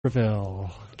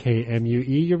Ville,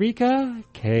 KMUE Eureka,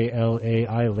 KLAI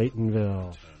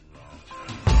Laytonville.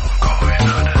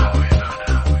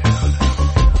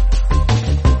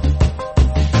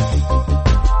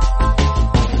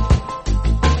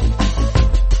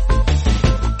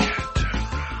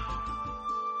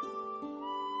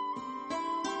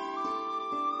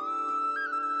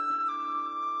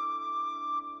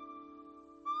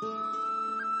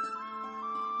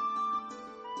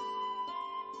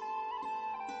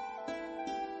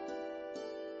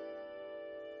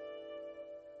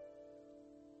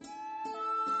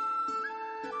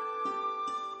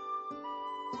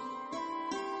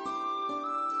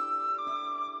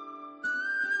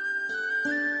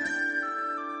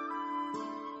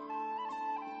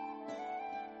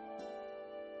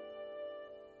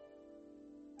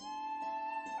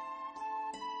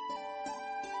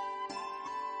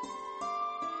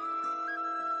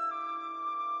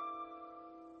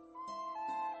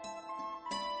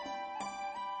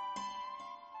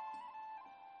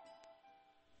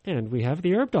 And we have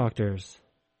the herb doctors.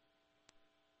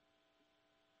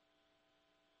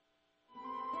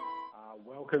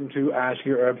 Welcome to Ask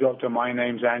Your Herb Doctor. My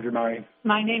name's Andrew Murray.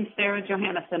 My name's Sarah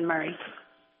Johannesson Murray.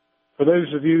 For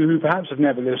those of you who perhaps have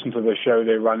never listened to the show,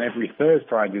 they run every third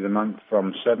Friday of the month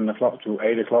from 7 o'clock to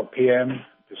 8 o'clock p.m.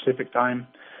 Pacific time.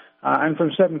 And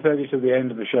from 7:30 to the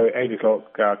end of the show at 8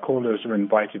 o'clock, callers are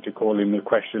invited to call in with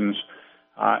questions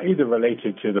either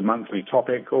related to the monthly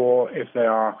topic or if they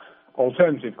are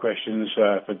alternative questions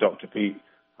for Dr. Peat.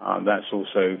 That's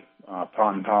also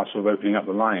part and parcel of opening up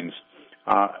the lines.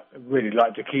 Really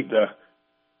like to keep the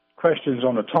questions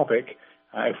on the topic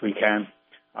if we can,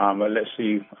 but let's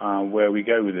see where we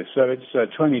go with this. So it's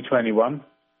 2021.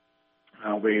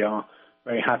 We are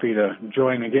very happy to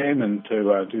join again and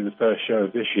to do the first show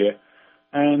of this year.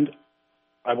 And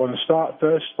I want to start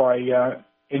first by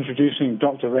introducing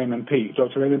Dr. Raymond Peat.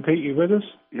 Dr. Raymond Peat, you with us?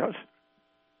 Yes.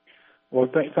 Well,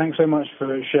 thanks so much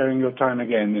for sharing your time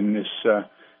again in this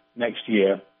next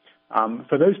year.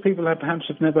 For those people that perhaps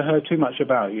have never heard too much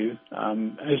about you,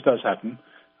 as does happen,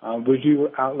 would you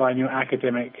outline your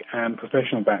academic and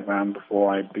professional background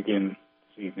before I begin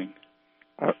this evening?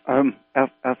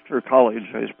 After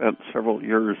college, I spent several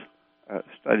years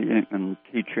studying and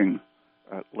teaching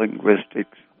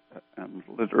linguistics and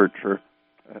literature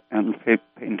and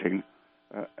painting.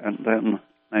 And then,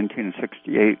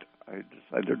 1968, I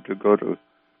decided to go to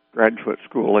graduate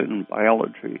school in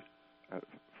biology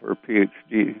for a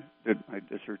PhD. Did my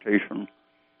dissertation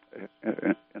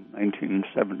in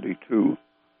 1972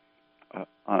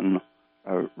 on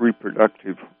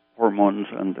reproductive hormones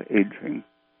and aging.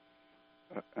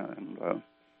 And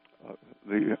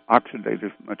the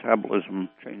oxidative metabolism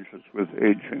changes with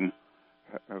aging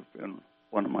have been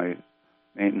one of my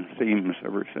main themes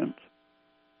ever since.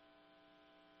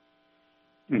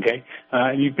 Okay.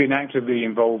 You've been actively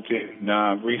involved in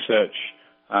research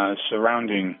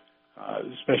surrounding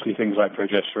especially things like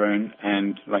progesterone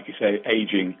and, like you say,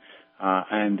 aging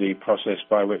and the process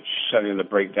by which cellular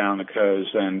breakdown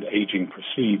occurs and aging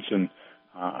proceeds. And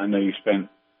I know you spent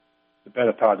the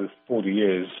better part of 40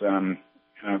 years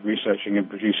researching and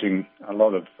producing a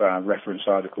lot of reference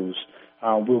articles.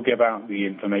 We'll give out the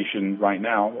information right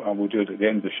now. We'll do it at the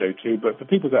end of the show too. But for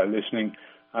people that are listening,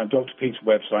 Dr. Peat's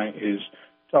website is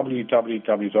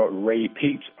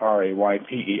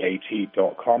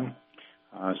www.raypeat.com.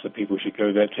 So people should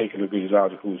go there, take a look at his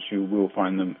articles. You will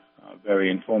find them very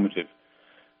informative.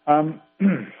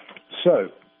 So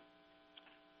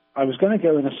I was going to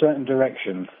go in a certain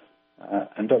direction,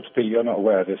 and Dr. Peat, you're not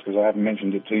aware of this because I haven't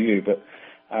mentioned it to you, but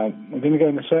we're going to go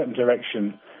in a certain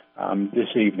direction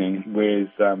this evening with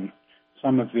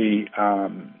some of the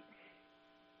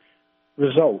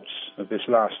results of this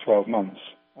last 12 months.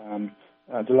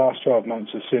 The last 12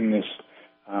 months has seen this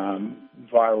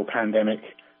viral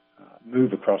pandemic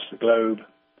move across the globe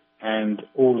and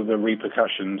all of the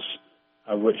repercussions,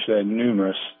 of which they're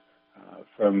numerous,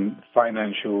 from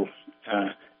financial,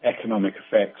 economic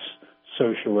effects,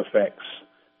 social effects,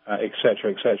 et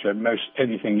cetera, et cetera. Most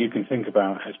anything you can think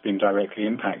about has been directly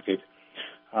impacted.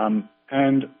 And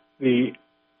the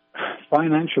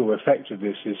financial effect of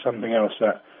this is something else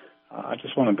that I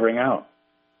just want to bring out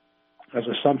as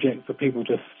a subject for people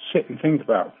to sit and think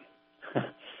about.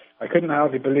 I couldn't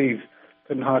hardly believe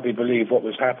what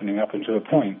was happening up until a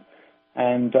point.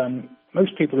 And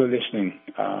most people who are listening,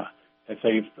 if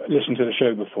they've listened to the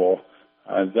show before,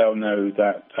 they'll know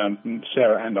that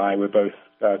Sarah and I were both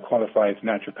qualified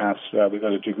naturopaths. We've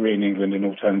got a degree in England in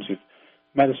alternative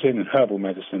medicine and herbal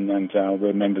medicine, and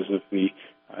we're members of the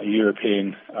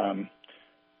European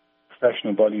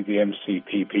professional body, the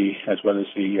MCPP, as well as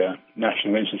the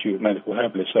National Institute of Medical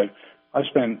Herbalists. So I've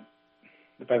spent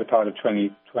the better part of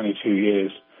 22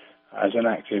 years as an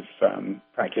active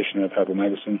practitioner of herbal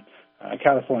medicine.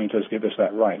 California does give us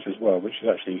that right as well, which is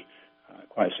actually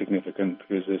quite significant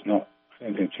because there's not, I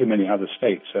don't think, too many other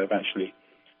states that have actually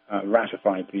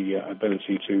ratified the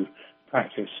ability to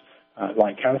practice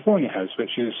like California has,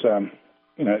 which is,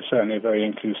 certainly a very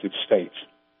inclusive state.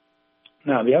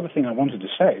 Now, the other thing I wanted to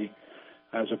say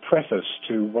as a preface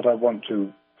to what I want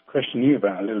to question you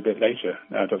about a little bit later,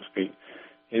 Dr. Peat,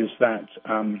 is that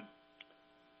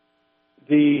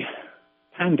the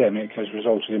pandemic has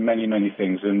resulted in many, many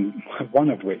things, and one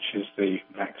of which is the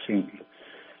vaccine.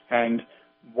 And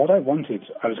what I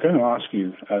was going to ask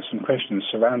you some questions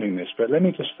surrounding this, but let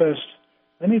me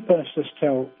first just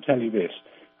tell you this.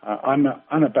 I'm an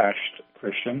unabashed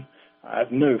Christian. I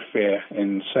have no fear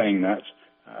in saying that,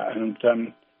 and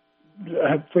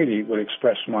I freely will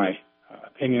express my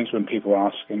opinions when people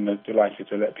ask, and I'm delighted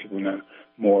to let people know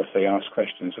more if they ask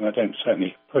questions, and I don't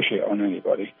certainly push it on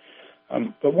anybody.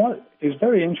 But what is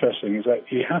very interesting is that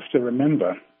you have to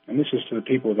remember, and this is to the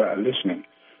people that are listening,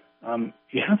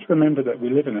 you have to remember that we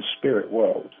live in a spirit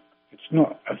world. It's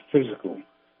not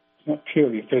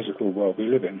purely physical world we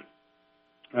live in.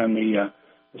 And the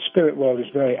spirit world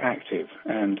is very active,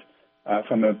 and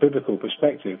from a biblical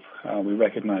perspective, we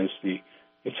recognize the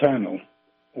eternal,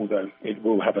 although it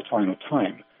will have a final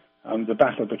time, the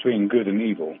battle between good and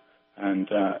evil, and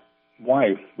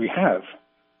why we have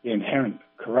the inherent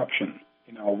corruption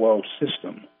in our world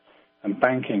system. And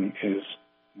banking is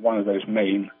one of those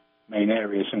main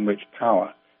areas in which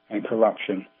power and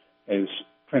corruption is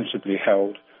principally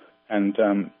held, and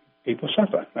people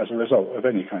suffer as a result of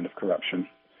any kind of corruption.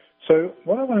 So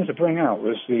what I wanted to bring out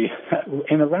was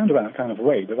in a roundabout kind of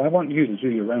way, but I want you to do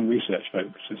your own research,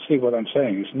 folks, and see what I'm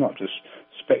saying is not just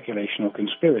speculation or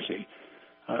conspiracy.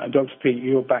 Dr. Peat,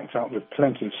 you're backed up with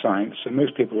plenty of science, and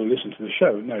most people who listen to the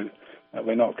show know that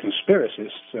we're not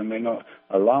conspiracists and we're not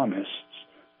alarmists,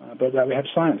 but that we have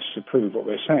science to prove what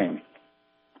we're saying.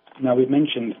 Now, we've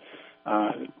mentioned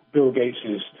Bill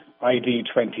Gates' ID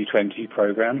 2020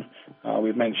 program.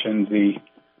 We've mentioned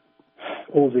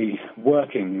all the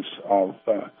workings of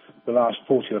the last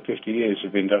 40 or 50 years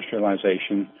of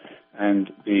industrialization,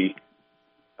 and the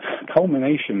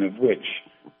culmination of which,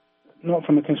 not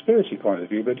from a conspiracy point of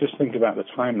view, but just think about the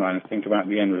timeline and think about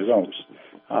the end results.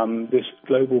 This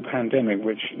global pandemic,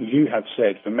 which you have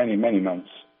said for many, many months,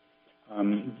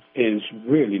 is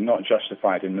really not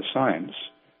justified in the science,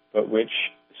 but which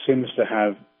seems to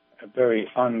have a very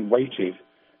unweighted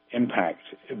impact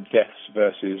of deaths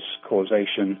versus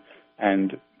causation,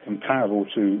 and comparable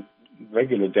to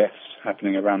regular deaths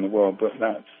happening around the world. But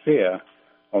that fear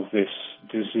of this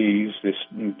disease, this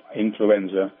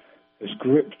influenza, has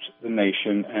gripped the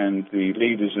nation, and the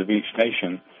leaders of each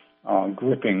nation are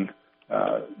gripping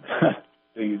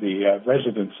the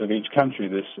residents of each country,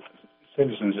 the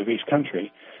citizens of each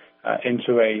country,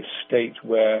 into a state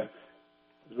where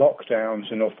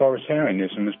lockdowns and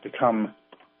authoritarianism has become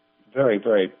very,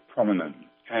 very prominent.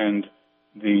 And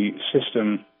the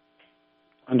system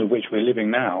under which we're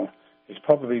living now has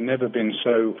probably never been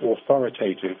so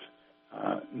authoritative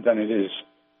than it is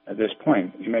at this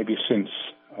point. Maybe since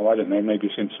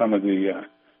some of the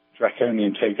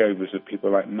draconian takeovers of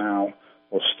people like Mao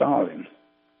or Stalin.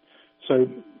 So,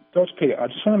 Dr. Peat, I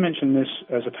just want to mention this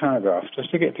as a paragraph,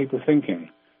 just to get people thinking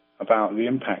about the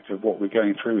impact of what we're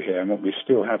going through here and what we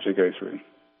still have to go through.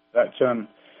 That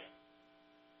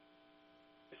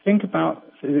think about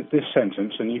this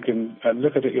sentence, and you can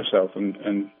look at it yourself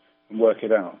and work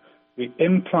it out. The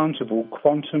implantable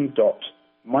quantum dot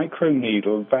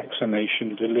microneedle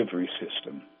vaccination delivery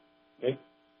system. Okay?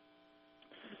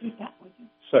 Repeat that, would you?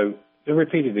 So, to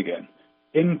repeat it again.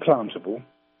 Implantable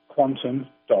quantum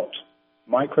dot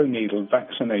microneedle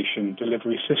vaccination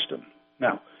delivery system.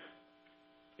 Now,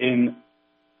 in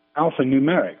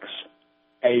alphanumerics,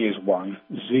 A is 1,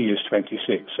 Z is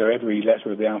 26, so every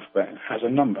letter of the alphabet has a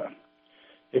number.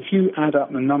 If you add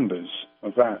up the numbers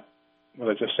of that, what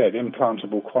I just said,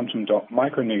 implantable quantum dot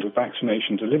microneedle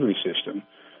vaccination delivery system,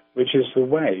 which is the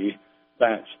way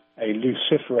that a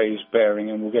luciferase-bearing,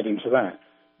 and we'll get into that,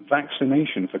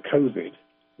 vaccination for COVID,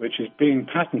 which is being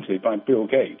patented by Bill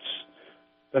Gates,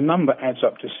 the number adds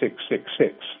up to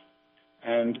 666.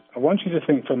 And I want you to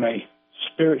think from a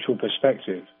spiritual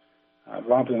perspective,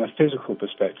 rather than a physical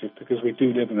perspective, because we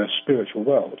do live in a spiritual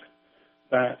world,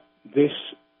 that this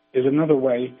is another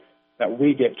way that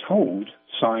we get told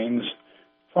signs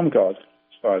from God,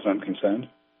 as far as I'm concerned,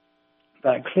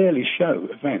 that clearly show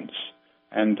events.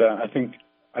 And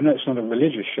I know it's not a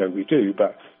religious show we do,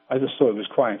 but I just thought it was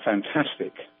quite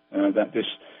fantastic that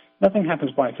nothing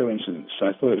happens by coincidence. So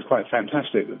I thought it was quite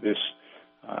fantastic that this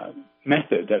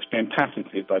method that's been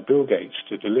patented by Bill Gates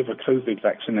to deliver COVID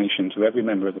vaccination to every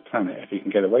member of the planet, if he can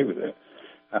get away with it,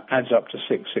 adds up to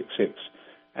 666.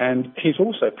 And he's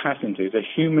also patented a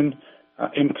human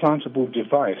implantable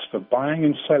device for buying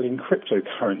and selling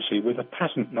cryptocurrency with a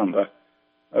patent number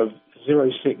of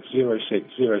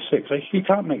 060606. You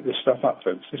can't make this stuff up,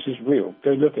 folks. This is real.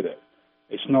 Go look at it.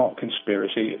 It's not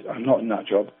conspiracy. I'm not in that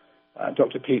job.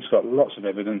 Dr. Peat's got lots of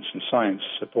evidence and science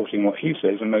supporting what he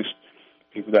says, and most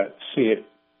people that see it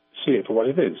for what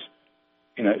it is.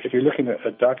 You know, if you're looking at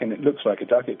a duck and it looks like a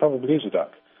duck, it probably is a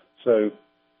duck. So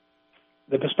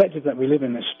the perspective that we live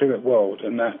in this spirit world,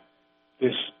 and that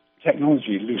this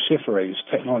technology, luciferase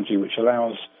technology, which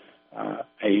allows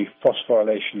a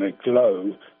phosphorylation, a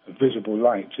glow, a visible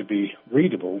light to be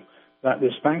readable, that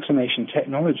this vaccination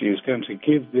technology is going to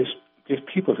give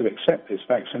people who accept this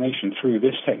vaccination through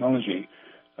this technology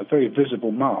a very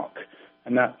visible mark,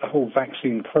 and that the whole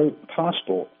vaccine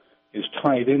passport is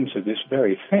tied into this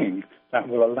very thing that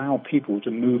will allow people to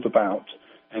move about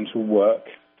and to work,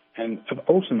 and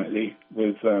ultimately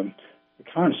with the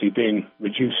currency being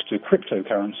reduced to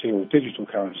cryptocurrency or digital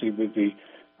currency, with the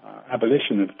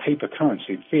abolition of paper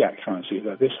currency, fiat currency,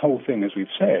 that this whole thing, as we've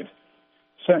said,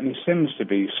 certainly seems to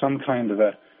be some kind of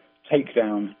a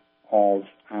takedown of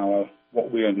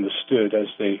what we understood as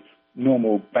the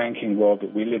normal banking world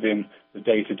that we live in, the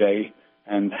day-to-day,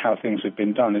 and how things have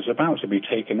been done, is about to be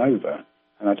taken over.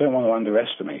 And I don't want to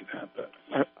underestimate that. But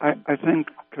I think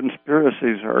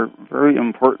conspiracies are very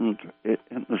important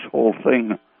in this whole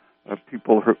thing.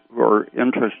 People who are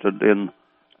interested in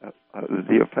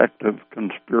the effect of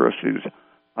conspiracies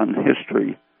on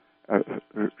history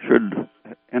should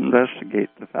investigate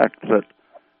the fact that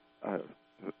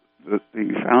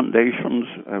the foundations,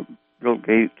 Bill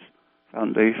Gates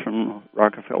Foundation,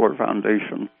 Rockefeller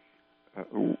Foundation,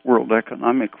 World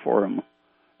Economic Forum,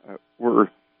 were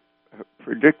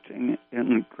predicting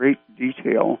in great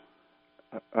detail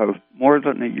more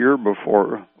than a year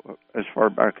before, as far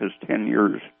back as 10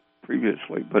 years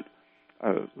previously, but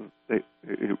they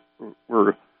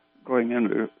were going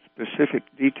into specific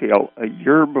detail a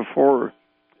year before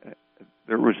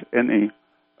there was any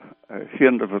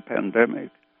hint of a pandemic.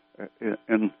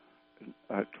 In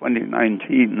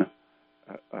 2019,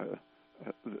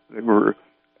 they were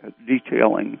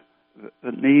detailing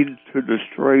the need to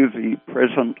destroy the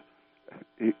present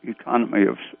economy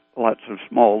of lots of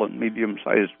small and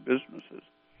medium-sized businesses.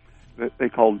 They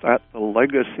called that the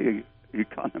legacy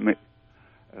economy,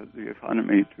 the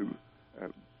economy to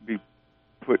be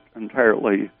put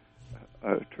entirely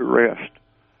to rest,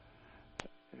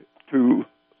 to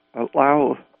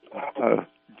allow a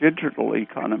digital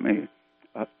economy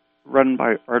run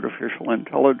by artificial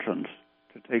intelligence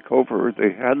to take over.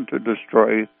 They had to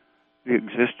destroy the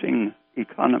existing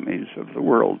economies of the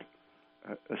world,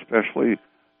 especially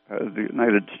the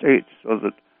United States, so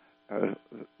that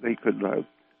they could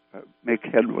make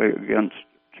headway against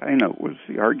China, was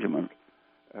the argument.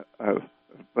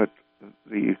 But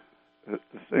the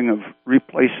thing of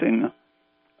replacing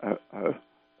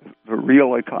the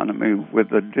real economy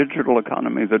with a digital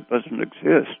economy that doesn't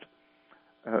exist,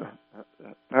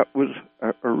 that was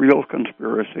a real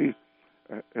conspiracy.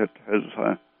 It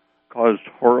has caused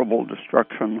horrible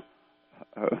destruction,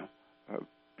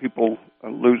 people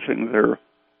losing their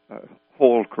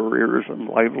whole careers and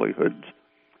livelihoods.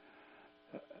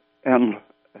 And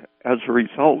as a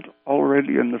result,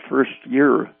 already in the first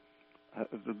year,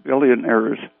 the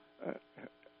billionaires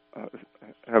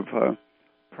have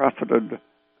profited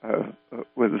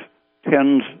with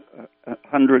tens,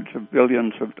 hundreds of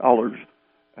billions of dollars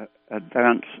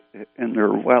advance in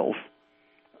their wealth.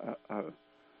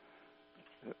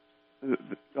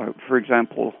 For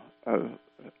example,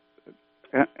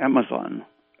 Amazon,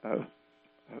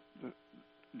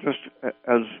 just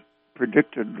as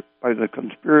predicted by the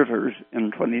conspirators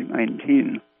in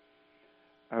 2019,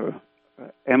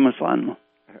 Amazon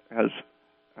has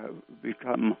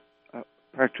become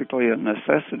practically a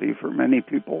necessity for many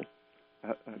people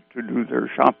to do their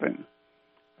shopping.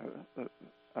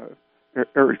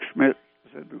 Eric Schmidt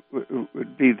said it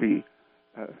would be the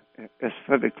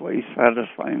aesthetically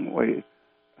satisfying way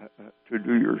to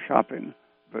do your shopping,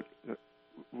 but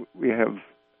we have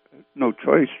no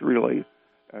choice, really,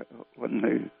 when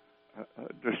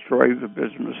they destroy the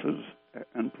businesses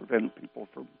and prevent people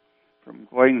from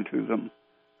going to them.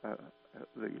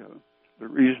 The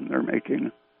reason they're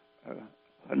making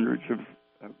hundreds of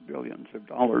billions of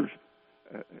dollars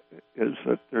is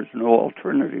that there's no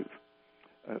alternative.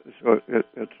 So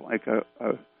it's like a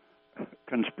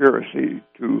conspiracy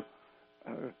to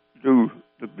do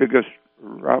the biggest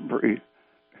robbery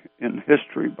in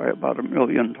history by about 1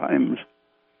 million times.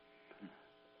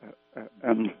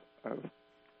 And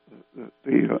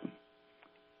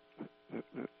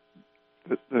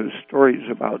the stories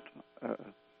about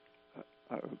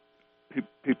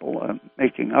people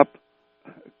making up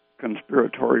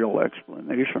conspiratorial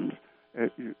explanations,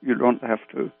 you don't have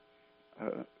to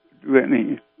do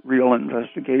any real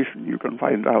investigation. You can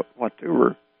find out what they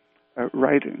were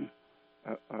writing.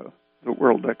 The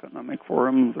World Economic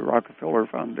Forum, the Rockefeller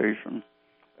Foundation,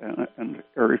 and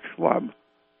Eric Schwab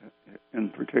in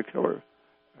particular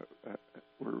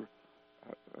were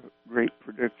great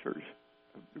predictors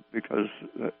because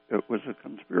it was a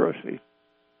conspiracy.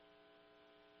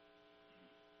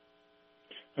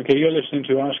 Okay, you're listening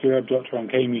to Ask Your Herb Doctor on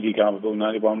KMUD Garberville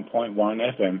 91.1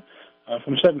 FM.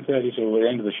 From 7:30 till the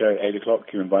end of the show at 8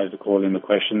 o'clock, you're invited to call in the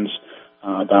questions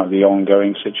about the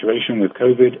ongoing situation with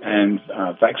COVID and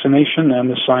vaccination and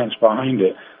the science behind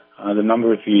it. The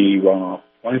number, if you are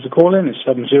wanting to call in, is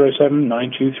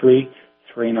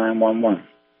 707-923-3911.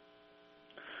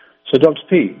 So, Dr.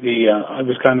 Peat, I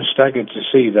was kind of staggered to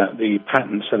see that the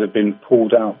patents that have been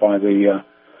pulled out by the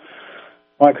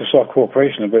Microsoft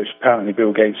Corporation, of which apparently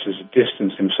Bill Gates has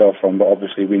distanced himself from, but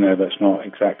obviously we know that's not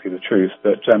exactly the truth.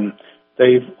 But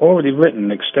they've already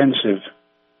written extensive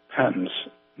patents,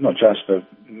 not just for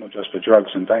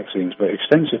drugs and vaccines, but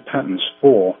extensive patents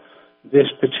for this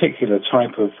particular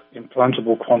type of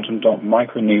implantable quantum dot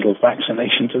microneedle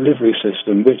vaccination delivery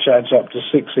system, which adds up to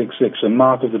 666, a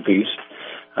mark of the beast,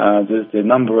 the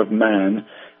number of man,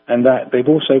 and that they've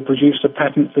also produced a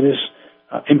patent for this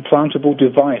implantable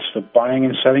device for buying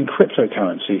and selling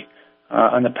cryptocurrency.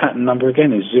 And the patent number,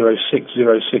 again, is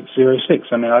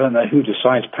 060606. I mean, I don't know who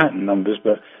decides patent numbers,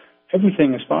 but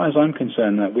everything, as far as I'm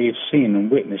concerned, that we've seen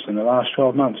and witnessed in the last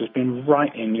 12 months has been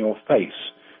right in your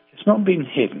face. It's not been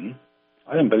hidden.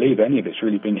 I don't believe any of it's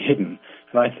really been hidden.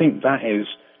 And I think that is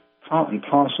part and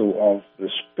parcel of the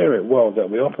spirit world that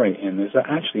we operate in, is that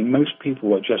actually most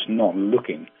people are just not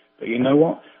looking. But you know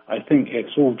what? I think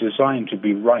it's all designed to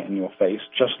be right in your face,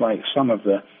 just like some of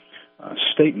the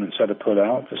statements that are put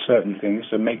out for certain things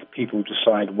to make people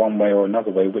decide one way or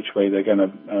another way, which way they're going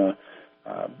to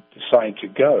decide to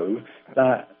go.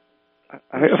 That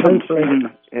I haven't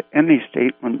seen any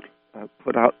statement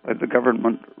put out by the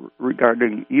government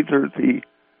regarding either the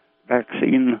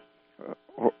vaccine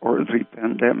or the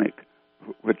pandemic,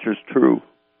 which is true.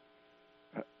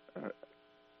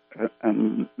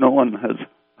 And no one has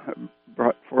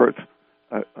brought forth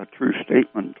a true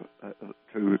statement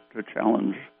to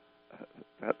challenge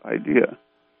that idea.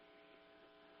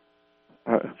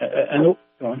 Go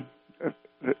on.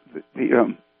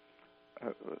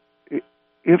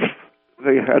 If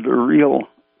they had a real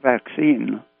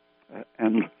vaccine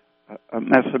and a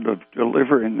method of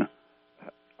delivering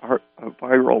a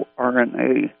viral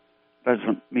RNA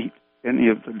doesn't meet any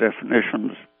of the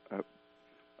definitions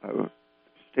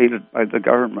stated by the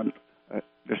government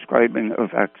describing a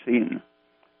vaccine.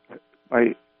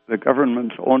 By the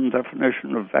government's own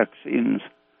definition of vaccines,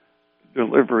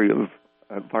 delivery of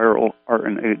viral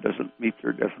RNA doesn't meet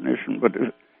their definition. But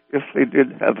if they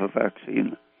did have a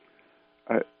vaccine,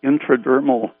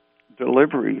 intradermal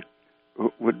delivery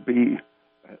would be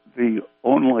the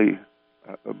only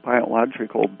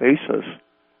biological basis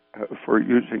for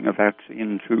using a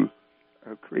vaccine to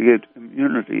create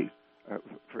immunity.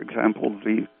 For example,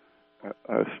 the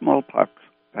smallpox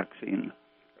vaccine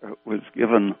was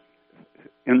given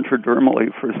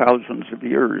intradermally for thousands of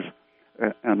years,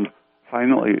 and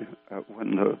finally,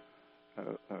 when the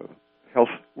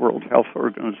World Health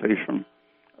Organization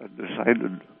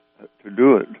decided to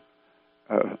do it,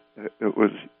 it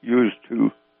was used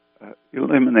to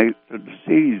eliminate the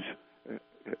disease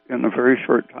in a very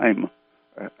short time.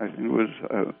 I think it was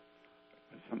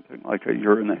something like a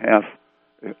year and a half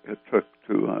it took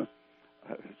to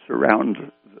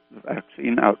surround the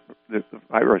vaccine the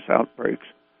virus outbreaks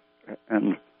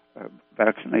and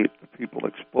vaccinate the people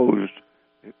exposed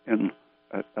in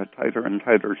a tighter and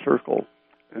tighter circle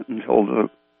until the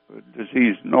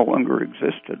disease no longer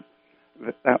existed.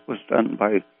 That was done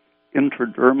by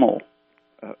intradermal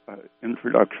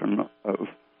introduction of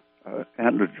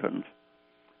antigens.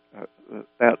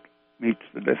 That meets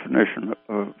the definition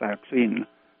of vaccine,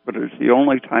 but it's the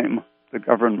only time the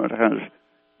government has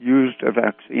used a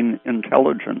vaccine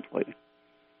intelligently.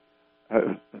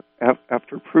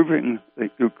 After proving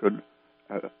that you could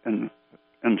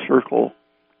encircle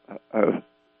a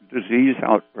disease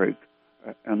outbreak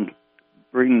and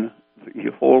bring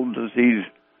the whole disease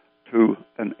to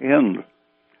an end,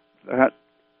 that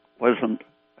wasn't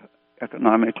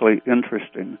economically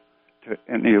interesting to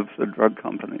any of the drug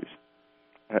companies.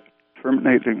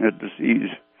 Terminating a disease,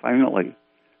 finally,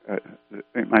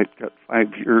 they might get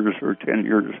 5 years or 10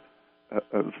 years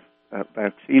of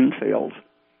vaccine sales,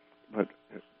 but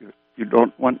you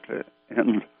don't want to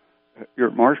end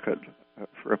your market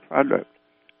for a product.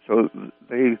 So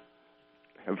they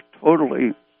have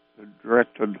totally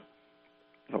directed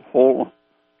the whole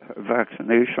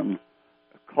vaccination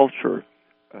culture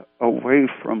away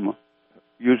from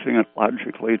using it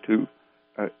logically to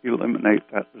eliminate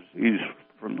that disease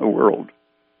from the world.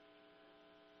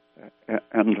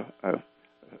 And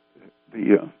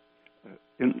the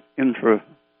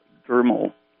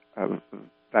intradermal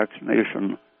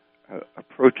vaccination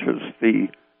approaches the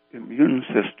immune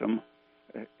system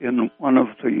in one of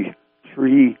the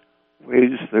 3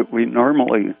 ways that we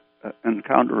normally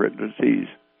encounter a disease,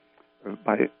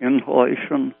 by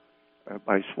inhalation,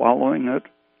 by swallowing it,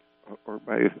 or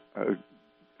by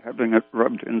having it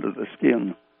rubbed into the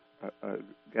skin,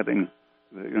 getting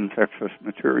the infectious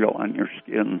material on your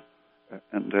skin,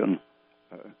 and then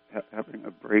having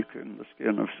a break in the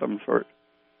skin of some sort.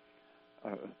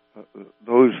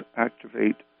 Those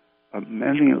activate a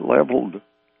many-leveled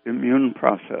immune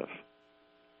process.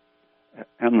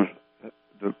 And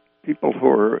the people who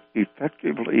are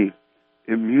effectively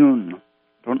immune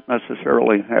don't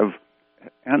necessarily have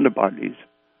antibodies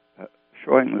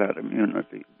showing that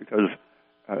immunity, because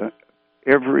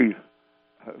every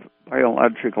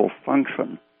biological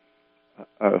function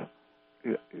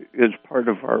is part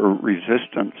of our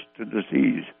resistance to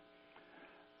disease.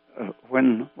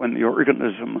 When the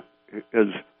organism is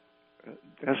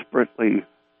desperately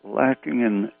lacking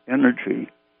in energy,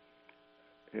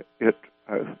 it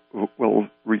will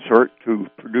resort to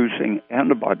producing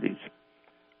antibodies,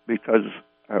 because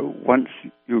once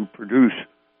you produce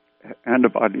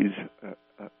antibodies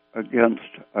against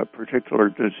a particular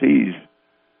disease,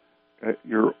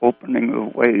 you're opening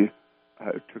the way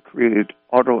to create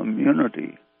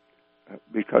autoimmunity,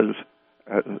 because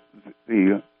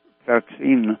the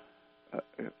vaccine,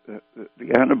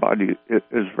 the antibody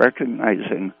is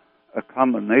recognizing a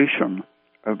combination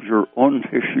of your own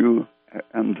tissue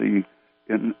and the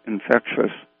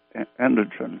infectious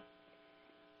antigen.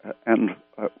 And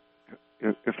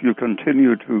if you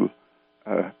continue to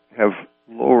have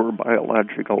lower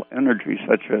biological energy,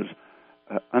 such as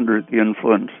under the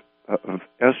influence of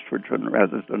estrogen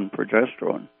rather than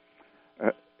progesterone,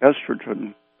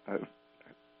 estrogen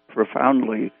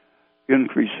profoundly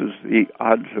increases the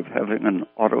odds of having an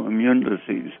autoimmune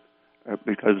disease,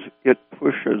 because it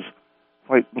pushes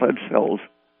white blood cells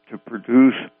to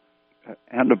produce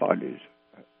antibodies.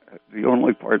 The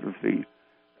only part of the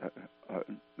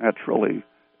naturally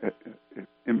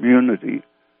immune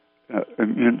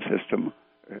system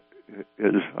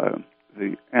is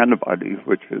the antibody,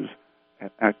 which is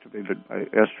activated by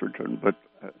estrogen, but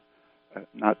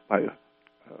not by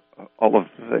all of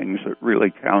the things that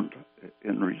really count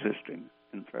in resisting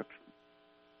infection.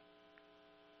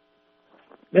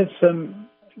 Let's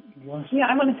Yeah,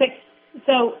 I want to say,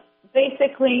 so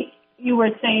basically you were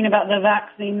saying about the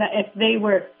vaccine that if they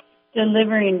were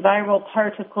delivering viral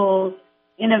particles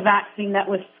in a vaccine that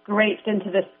was scraped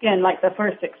into the skin, like the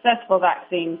first successful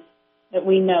vaccine that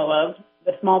we know of,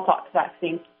 the smallpox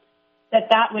vaccine,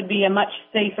 that would be a much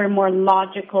safer, more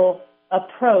logical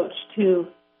approach to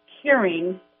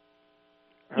curing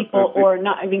people, or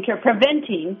not even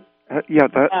preventing. That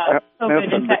COVID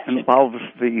method infection involves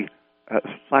the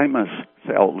thymus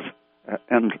cells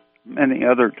and many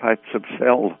other types of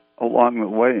cells along the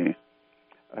way,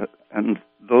 and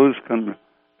those can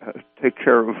take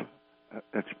care of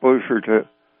exposure to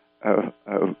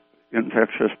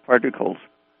infectious particles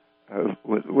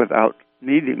without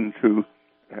needing to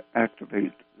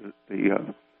activate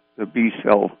the B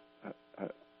cell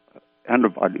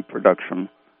antibody production,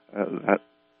 that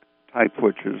type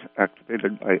which is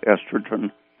activated by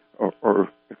estrogen or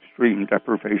extreme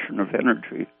deprivation of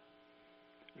energy,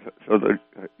 so that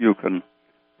you can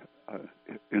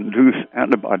induce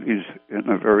antibodies in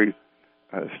a very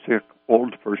sick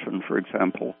old person, for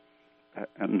example,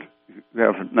 and you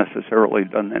haven't necessarily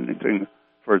done anything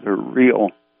for the real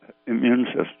immune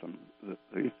system,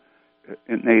 the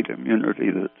innate immunity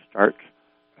that starts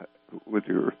with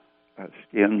your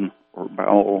skin or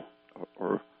bowel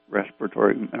or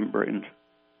respiratory membranes.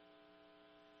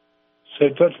 So,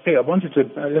 Dr. Peat, I wanted to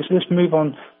let's move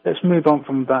on. Let's move on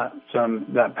from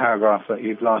that paragraph that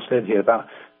you've last said here about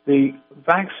the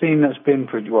vaccine that's been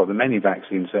produced. Well, the many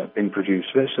vaccines that have been produced.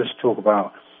 Let's just talk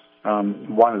about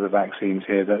one of the vaccines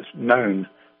here that's known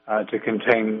to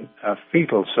contain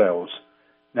fetal cells.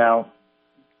 Now,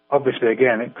 obviously,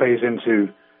 again, it plays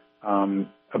into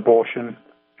abortion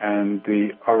and the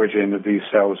origin of these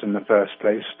cells in the first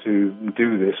place to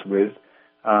do this with,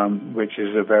 which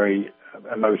is a very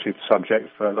emotive subject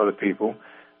for a lot of people,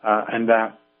 and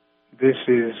that this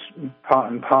is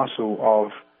part and parcel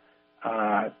of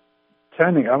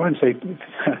turning, I won't say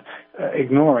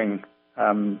ignoring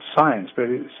science, but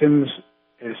it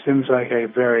seems like a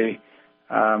very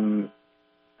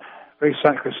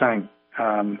sacrosanct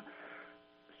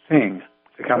thing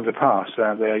to come to pass,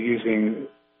 that they are using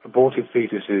aborted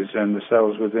fetuses and the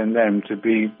cells within them to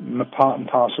be part and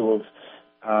parcel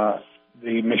of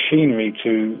the machinery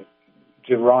to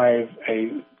derive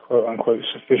a quote-unquote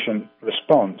sufficient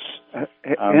response.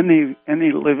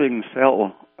 Any living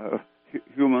cell,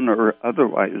 human or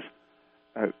otherwise,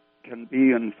 can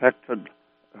be infected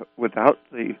without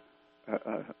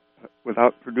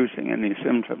producing any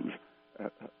symptoms.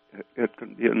 It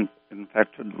can be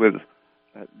infected with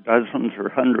dozens or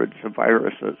hundreds of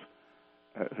viruses.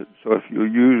 So if you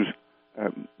use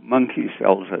monkey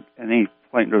cells at any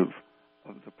point of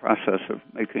the process of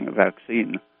making a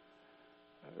vaccine,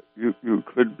 you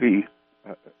could be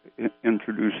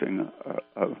introducing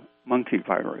a monkey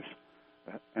virus.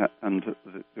 And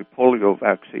the polio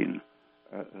vaccine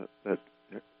that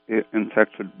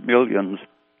infected millions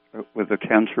with a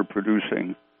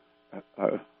cancer-producing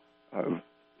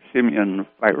simian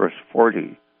virus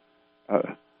 40,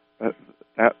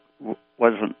 that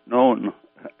wasn't known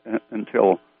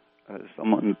until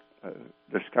someone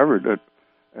discovered it,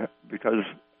 because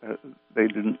they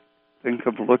didn't think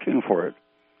of looking for it.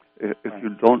 If you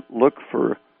don't look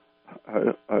for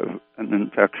an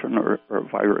infection or a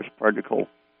virus particle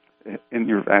in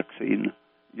your vaccine,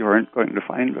 you aren't going to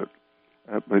find it.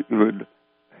 But you would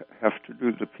have to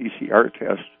do the PCR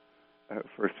test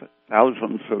for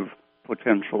thousands of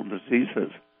potential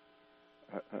diseases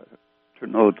to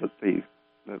know that the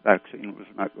vaccine was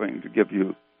not going to give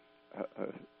you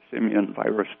simian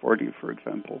virus 40, for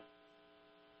example.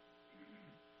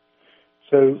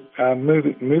 So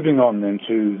moving on then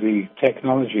to the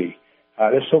technology,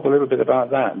 let's talk a little bit about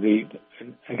that.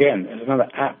 Again, it's another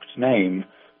apt name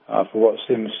for what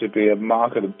seems to be a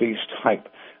mark of the beast type,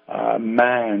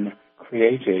 man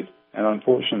created, and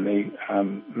unfortunately,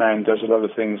 man does a lot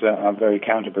of things that are very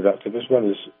counterproductive, as well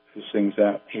as things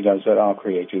that he does that are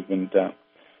creative and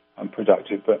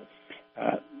productive. But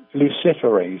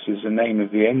luciferase is the name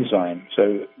of the enzyme,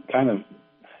 so kind of,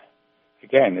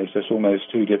 again, it's just almost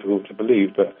too difficult to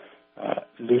believe, but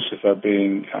Lucifer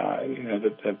being,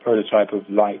 the prototype of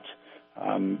light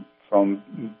from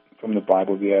the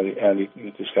Bible, the early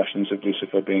discussions of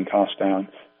Lucifer being cast down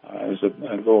as a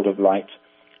lord of light.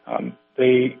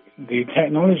 The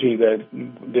technology that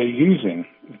they're using,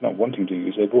 not wanting to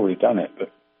use, they've already done it.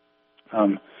 But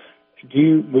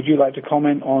would you like to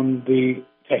comment on the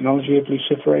technology of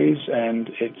luciferase and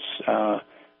its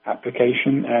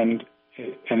application and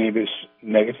any of its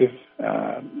negative,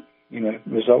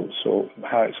 results, or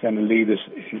how it's going to lead us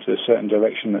into a certain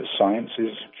direction that science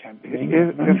is championing?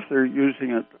 If they're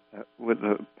using it with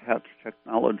a patch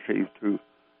technology to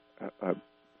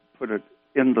put it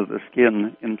into the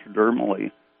skin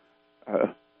intradermally,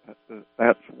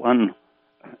 that's one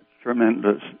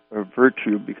tremendous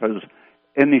virtue, because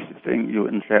anything you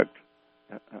inject,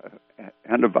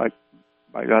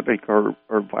 antibiotic or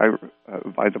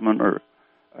vitamin or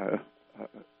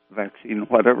vaccine,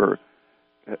 whatever,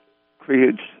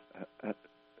 creates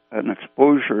an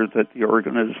exposure that the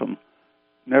organism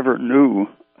never knew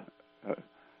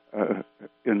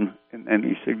in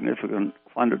any significant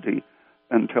quantity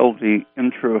until the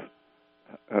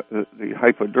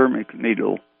hypodermic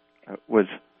needle was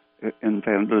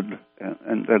invented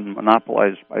and then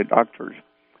monopolized by doctors,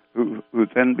 who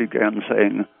then began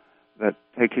saying that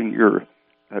taking your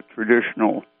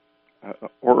traditional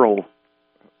oral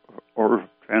or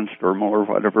transdermal or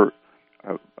whatever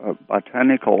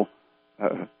botanical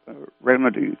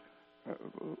remedy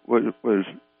was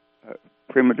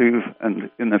primitive and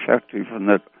ineffective, and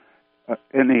that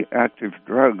any active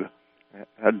drug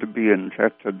had to be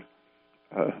injected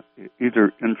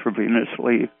either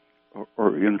intravenously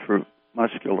or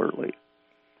intramuscularly.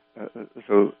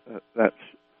 So that's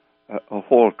a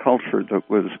whole culture that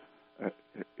was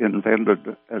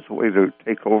invented as a way to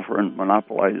take over and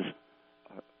monopolize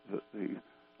the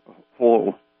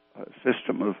whole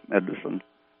system of medicine,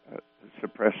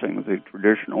 suppressing the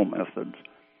traditional methods.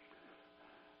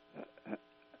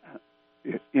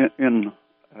 In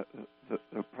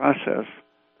the process,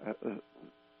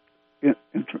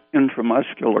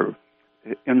 intramuscular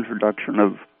introduction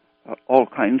of all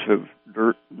kinds of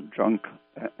dirt and junk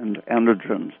and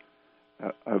antigens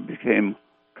became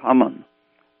common.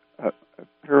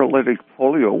 paralytic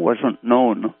polio wasn't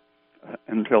known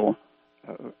until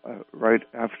right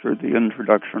after the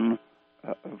introduction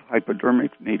of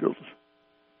hypodermic needles.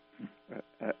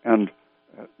 And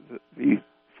the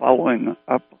following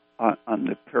up on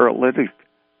the paralytic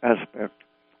aspect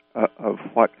of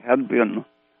what had been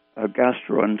a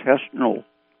gastrointestinal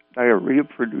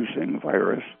diarrhea-producing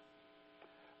virus,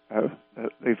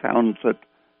 they found that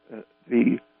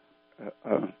the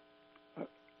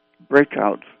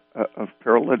breakouts of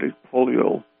paralytic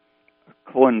polio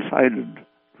coincided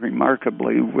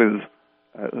remarkably with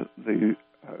the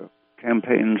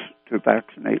campaigns to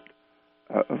vaccinate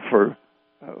for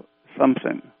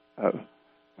something,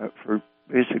 for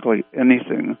basically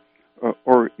anything,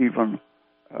 or even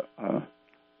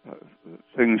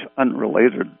things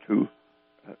unrelated to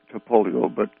polio,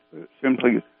 but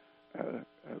simply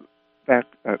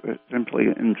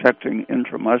injecting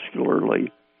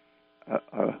intramuscularly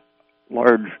a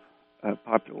large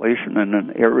population in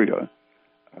an area.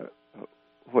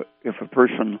 If a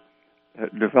person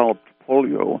developed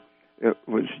polio, it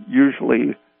was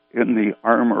usually in the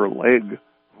arm or leg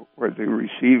where they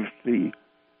received the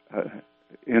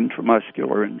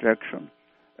intramuscular injection.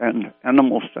 And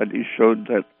animal studies showed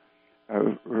that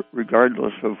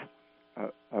regardless of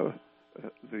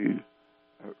the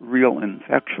real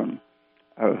infection,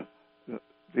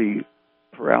 the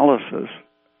paralysis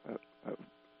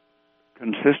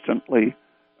consistently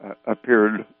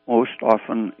appeared most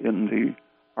often in the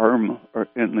arm or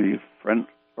in the front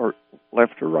or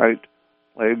left or right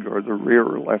leg, or the rear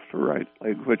or left or right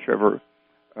leg, whichever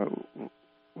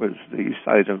was the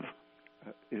site of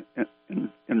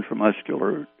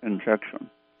intramuscular injection.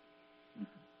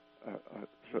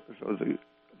 So the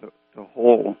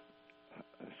whole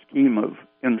scheme of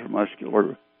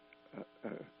intramuscular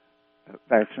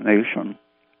vaccination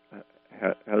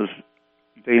has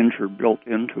danger built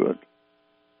into it.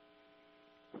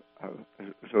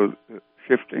 So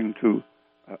shifting to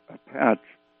a patch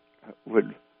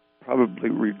would probably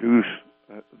reduce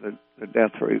the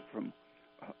death rate from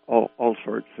all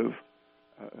sorts of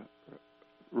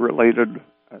related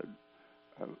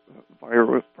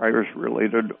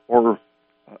virus-related or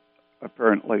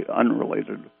apparently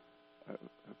unrelated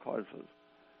causes.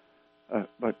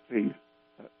 But the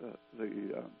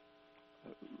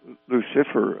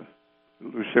luciferin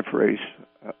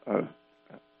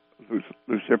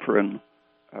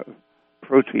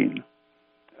protein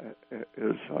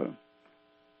is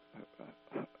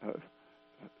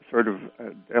sort of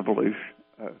a devilish,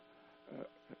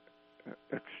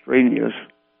 extraneous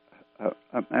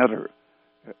matter.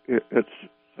 It's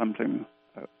something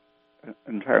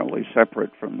entirely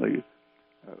separate from the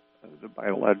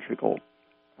biological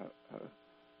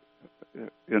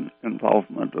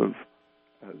involvement of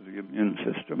the immune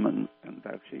system and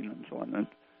vaccine and so on. And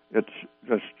it's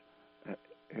just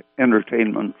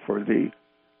entertainment for the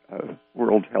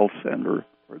World Health Center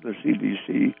or the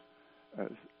CDC,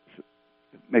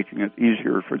 making it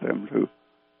easier for them to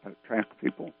track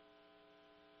people.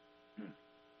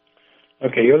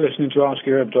 Okay, you're listening to Ask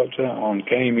Your Herb Doctor on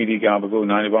KMUD Garberville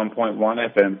 91.1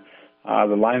 FM.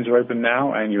 The lines are open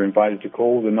now, and you're invited to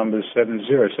call. The number is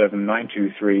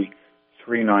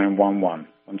 707-923-3911.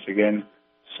 Once again,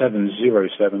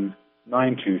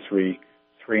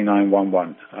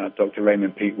 707-923-3911. Dr.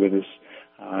 Raymond Peat with us,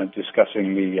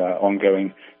 discussing the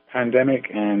ongoing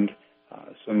pandemic and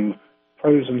some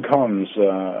pros and cons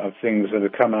of things that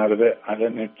have come out of it. I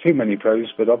don't know too many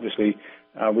pros, but obviously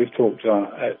we've talked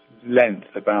at length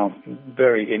about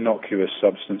very innocuous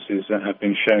substances that have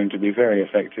been shown to be very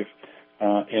effective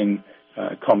in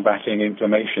combating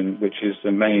inflammation, which is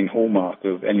the main hallmark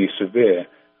of any severe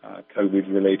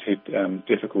COVID-related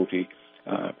difficulty,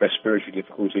 respiratory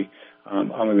difficulty.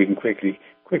 We can quickly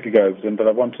go over them, but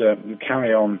I want to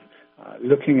carry on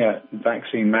looking at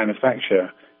vaccine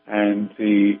manufacture and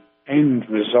the end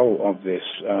result of this,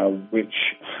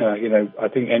 which I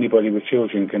think anybody with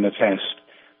children can attest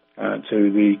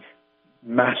to the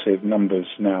massive numbers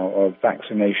now of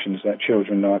vaccinations that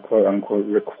children are quote unquote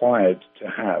required to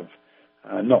have,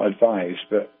 not advised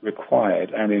but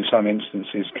required, and in some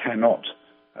instances cannot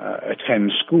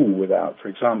attend school without. For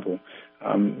example,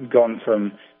 gone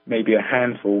from maybe a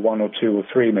handful, one or two or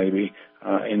three maybe,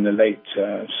 in the late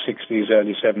 60s,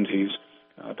 early 70s,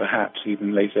 perhaps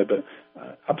even later, but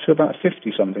up to about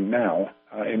 50-something now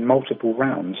in multiple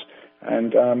rounds.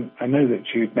 And I know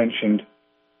that you'd mentioned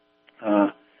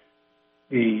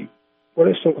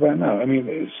let's talk about now. I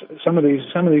mean, some of these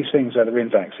things that are in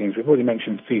vaccines. We've already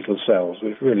mentioned fetal cells,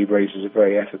 which really raises a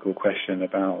very ethical question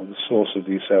about the source of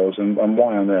these cells and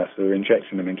why on earth we're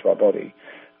injecting them into our body.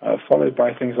 Followed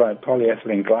by things like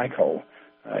polyethylene glycol,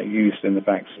 used in the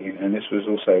vaccine. And this was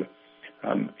also,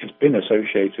 it's been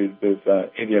associated with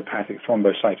idiopathic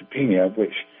thrombocytopenia,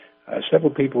 which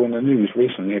several people in the news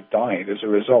recently have died as a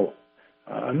result.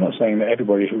 I'm not saying that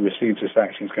everybody who receives this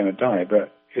vaccine is going to die,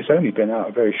 but it's only been out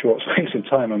a very short space of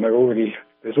time, and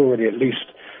there's already at least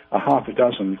a half a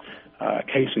dozen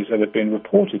cases that have been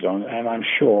reported on, and I'm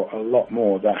sure a lot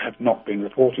more that have not been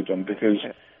reported on because...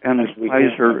 And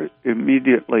Pfizer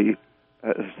immediately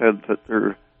said that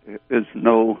there is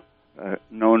no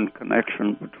known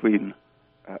connection between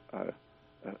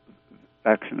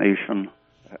vaccination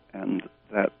and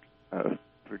that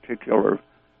particular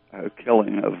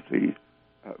killing of the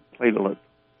platelet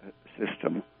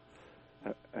system.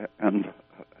 And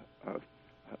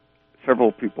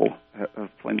several people have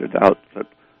pointed out that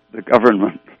the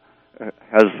government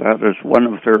has that as one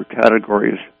of their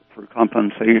categories for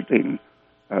compensating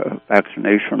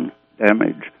vaccination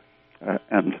damage,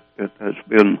 and it has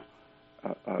been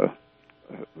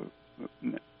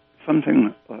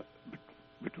something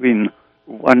between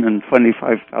 1 in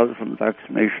 25,000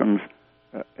 vaccinations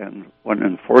and 1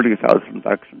 in 40,000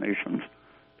 vaccinations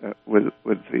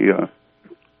with the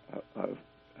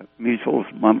measles,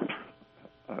 mumps,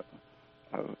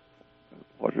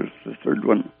 what is the third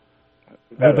one?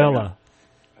 Rubella.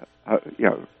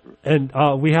 Yeah. And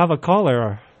we have a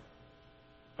caller.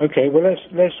 Okay, well,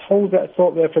 let's hold that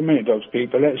thought there for a minute, Dr.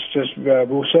 Peat, but let's just,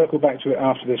 we'll circle back to it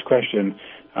after this question,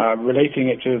 relating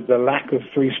it to the lack of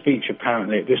free speech,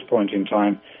 apparently, at this point in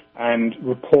time, and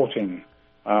reporting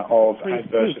of free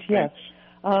adverse speech, events.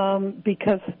 Yes,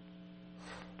 because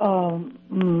I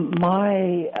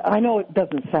know it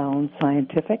doesn't sound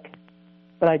scientific,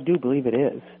 but I do believe it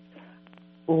is.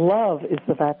 Love is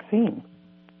the vaccine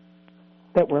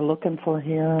that we're looking for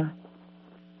here.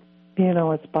 You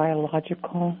know, it's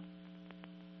biological.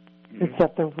 Mm-hmm. It's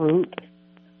at the root.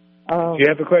 Do you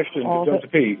have a question for Dr.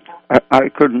 Peat? I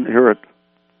couldn't hear it.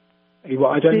 Well,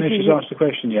 I don't know if she's asked the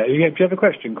question yet. Do you have a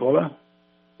question, caller?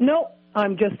 No,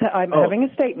 I'm having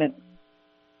a statement.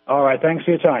 All right, thanks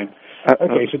for your time.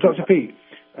 Okay, so Dr. Peat,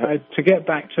 to get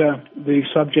back to the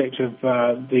subject of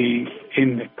the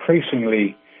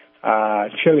increasingly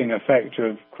chilling effect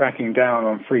of cracking down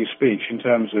on free speech in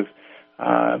terms of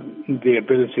the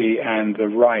ability and the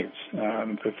right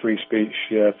for free speech,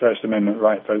 First Amendment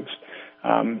right, folks,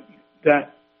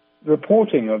 that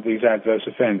reporting of these adverse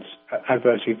events,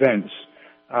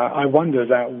 I wonder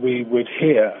that we would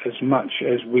hear as much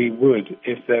as we would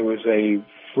if there was a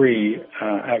free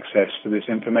access to this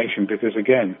information, because,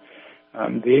 again,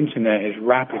 the Internet is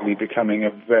rapidly becoming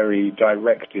a very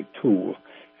directed tool.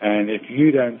 And if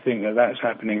you don't think that that's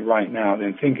happening right now,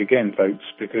 then think again, folks,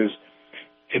 because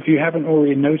if you haven't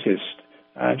already noticed,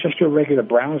 just your regular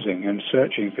browsing and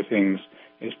searching for things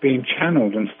is being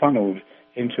channeled and funneled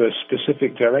into a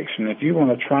specific direction. If you want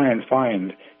to try and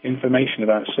find information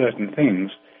about certain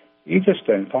things, you just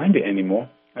don't find it anymore.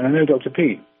 And I know Dr.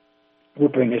 Peat will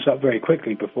bring this up very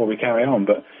quickly before we carry on,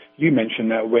 but you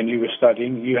mentioned that when you were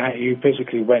studying, you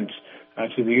physically went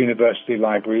to the university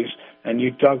libraries and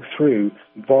you dug through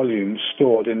volumes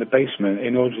stored in the basement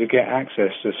in order to get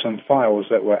access to some files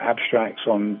that were abstracts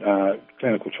on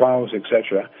clinical trials,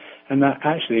 etc. And that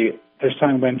actually, as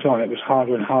time went on, it was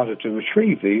harder and harder to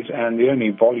retrieve these, and the only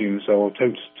volumes or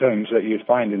tomes that you'd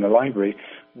find in the library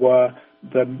were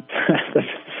the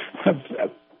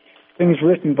things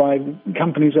written by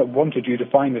companies that wanted you to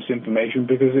find this information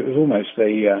because it was almost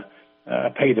a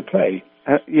pay-to-play.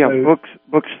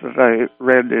 Books that I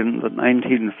read in the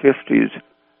 1950s,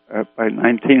 by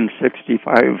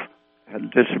 1965,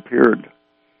 had disappeared.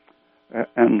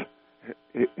 And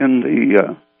in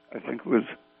the, I think it was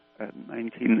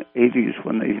 1980s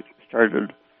when they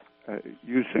started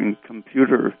using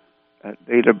computer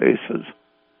databases,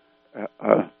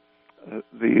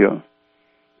 the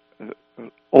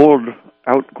old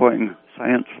outgoing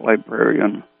science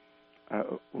librarian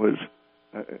was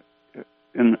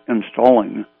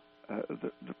installing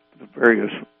the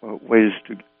various ways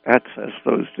to access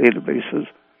those databases,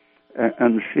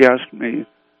 and she asked me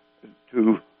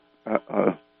to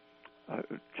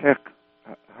check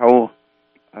how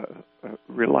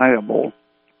reliable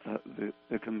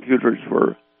the computers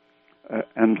were,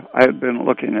 and I had been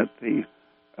looking at the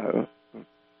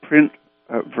print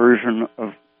version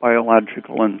of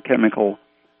biological and chemical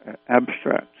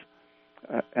abstracts,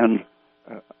 and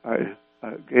I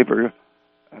gave her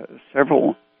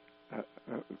several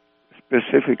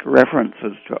specific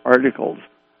references to articles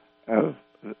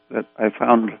that I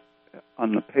found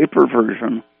on the paper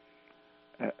version,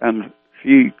 and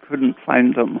she couldn't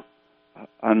find them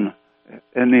on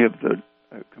any of the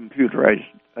computerized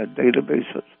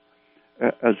databases.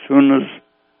 As soon as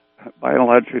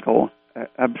biological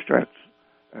abstracts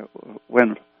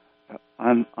went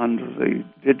onto the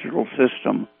digital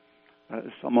system,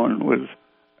 someone was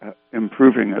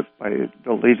improving it by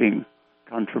deleting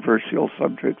controversial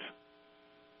subjects.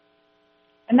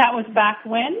 And that was back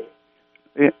when?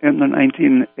 In the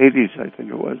 1980s, I think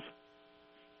it was.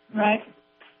 Right.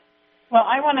 Well,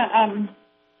 I want to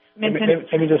mention...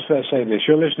 Let me just say this.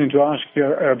 You're listening to Ask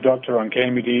Your Herb Doctor on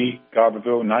KMUD,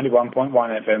 Garberville, 91.1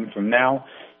 FM. From now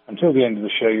until the end of the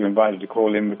show, you're invited to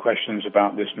call in with questions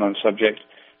about this non-subject.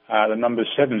 The number is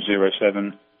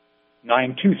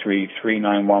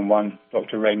 707-923-3911.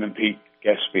 Dr. Raymond Peat,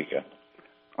 guest speaker.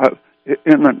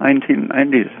 In the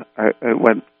 1990s, I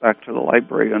went back to the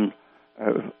library and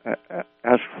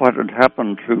asked what had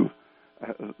happened to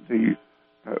the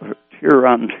tier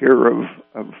on tier of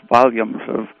volumes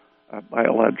of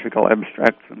biological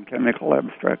abstracts and chemical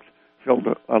abstracts filled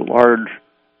a large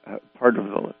part of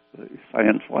the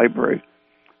science library.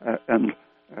 And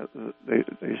they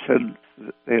said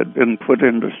that they had been put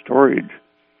into storage.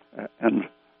 And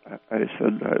I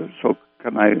said, so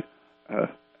can I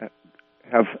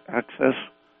have access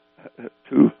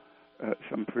to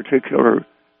some particular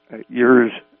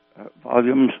year's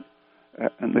volumes?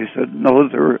 And they said, no,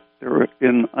 they're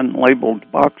in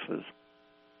unlabeled boxes.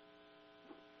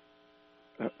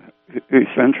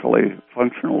 Essentially,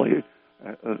 functionally,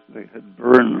 they had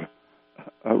burned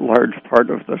a large part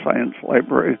of the science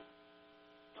library.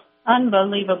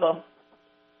 Unbelievable.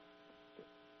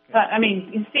 But, I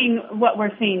mean, seeing what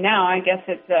we're seeing now, I guess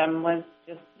it was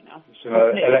just, it's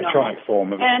an electronic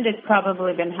form of it. And it's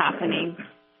probably been happening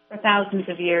for thousands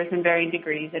of years in varying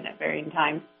degrees and at varying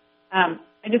times. I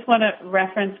just want to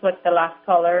reference what the last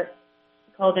caller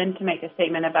called in to make a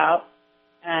statement about,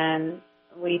 and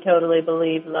we totally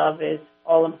believe love is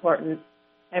all important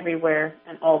everywhere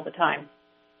and all the time.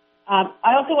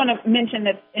 I also want to mention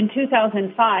that in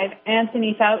 2005,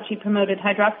 Anthony Fauci promoted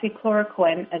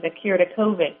hydroxychloroquine as a cure to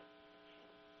COVID.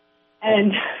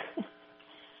 And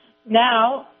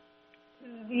now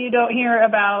you don't hear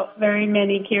about very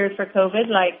many cures for COVID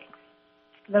like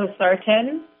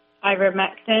losartan,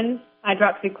 ivermectin,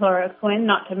 hydroxychloroquine,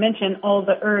 not to mention all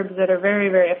the herbs that are very,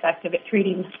 very effective at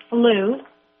treating flu,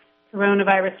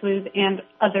 coronavirus flus, and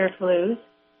other flus.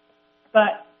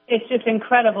 But it's just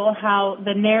incredible how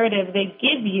the narrative they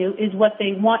give you is what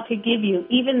they want to give you.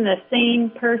 Even the same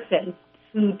person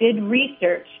who did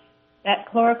research that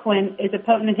chloroquine is a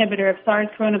potent inhibitor of SARS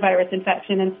coronavirus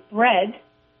infection and spread,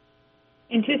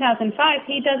 in 2005,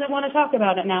 he doesn't want to talk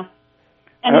about it now.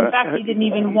 And in fact, he didn't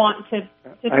even want to talk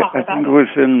about it. I think it was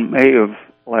in May of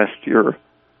last year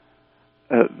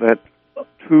that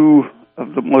two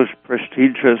of the most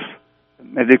prestigious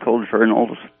medical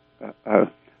journals,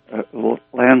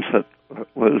 Lancet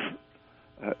was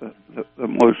the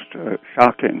most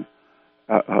shocking.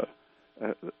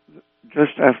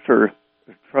 Just after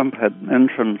Trump had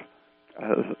mentioned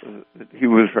that he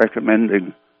was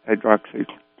recommending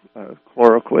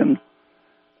hydroxychloroquine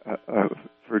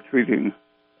for treating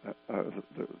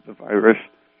the virus,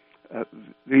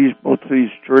 both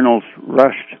these journals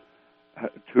rushed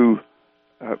to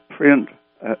print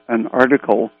an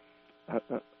article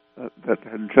that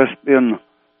had just been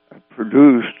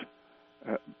produced,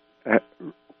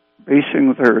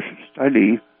 basing their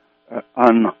study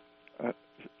on a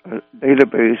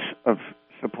database of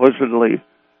supposedly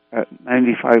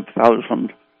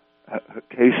 95,000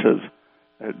 cases,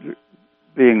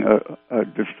 being a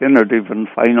definitive and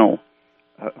final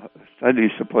study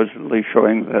supposedly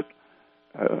showing that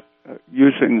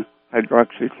using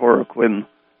hydroxychloroquine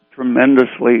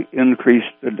tremendously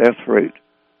increased the death rate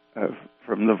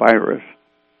from the virus.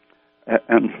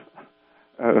 And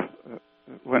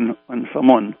when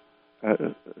someone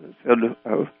said,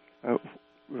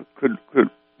 could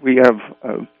we have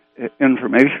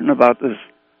information about this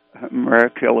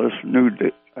miraculous new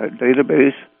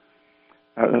database,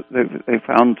 they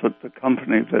found that the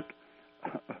company that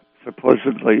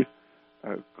supposedly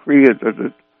created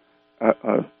it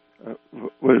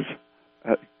was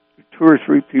two or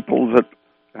three people that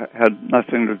had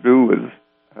nothing to do with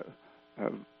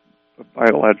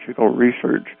biological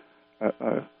research.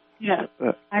 Yeah,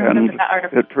 I remember that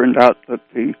article. It turned out that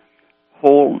the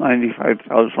whole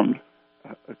 95,000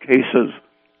 cases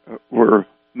were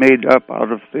made up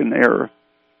out of thin air.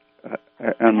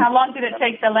 And how long did it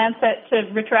take the Lancet to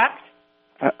retract?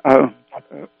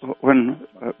 When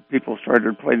people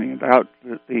started pointing it out,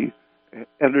 the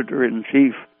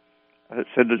editor-in-chief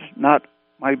said it's not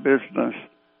my business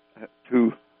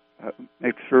to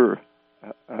make sure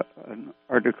an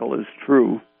article is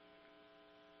true.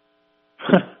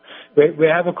 We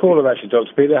have a caller, actually,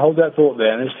 Dr. Peat. Hold that thought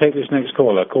there, and let's take this next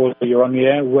caller. Caller, you're on the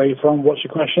air. Where are you from? What's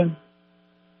your question?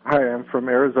 Hi, I'm from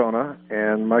Arizona,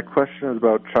 and my question is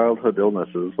about childhood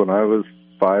illnesses. When I was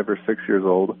 5 or 6 years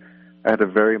old, I had a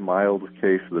very mild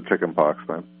case of the chicken pox.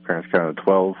 My parents counted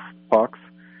 12 pox.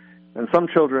 And some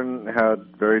children had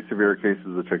very severe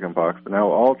cases of chicken pox, but now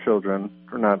all children,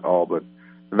 or not all, but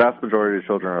the vast majority of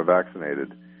children are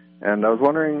vaccinated. And I was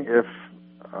wondering if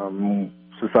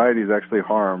society is actually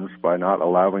harmed by not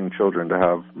allowing children to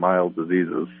have mild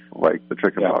diseases like the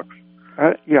chicken pox.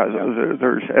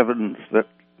 There's evidence that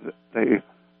they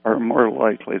are more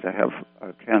likely to have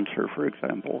cancer, for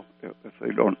example, if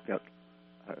they don't get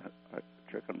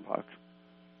chicken pox.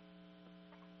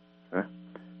 Okay.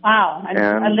 Wow, and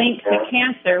a link to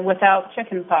cancer without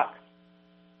chicken pox.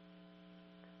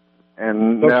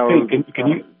 And Dr. now, Peat,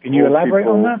 can you elaborate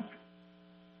on that?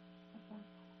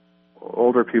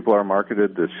 Older people are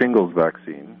marketed the shingles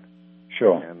vaccine.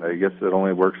 Sure. And I guess it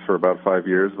only works for about 5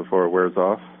 years before it wears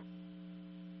off.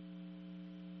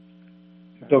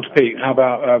 Dr. Peat, how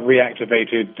about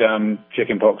reactivated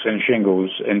chickenpox and shingles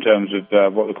in terms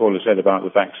of what the caller said about the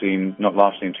vaccine not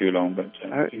lasting too long? But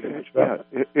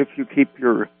if you keep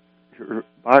your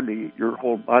body, your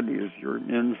whole body is your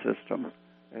immune system.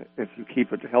 If you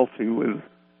keep it healthy with,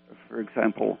 for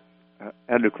example,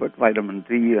 adequate vitamin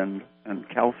D and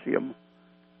calcium,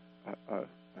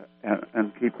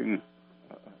 and keeping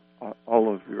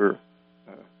all of your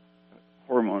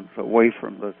hormones away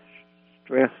from the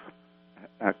stress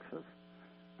axis,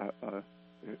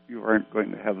 you aren't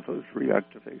going to have those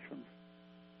reactivations.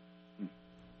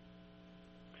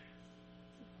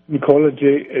 Nicola,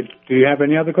 do you have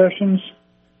any other questions?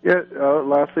 Yeah,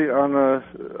 lastly, on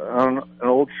an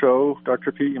old show,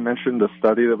 Dr. Peat, you mentioned a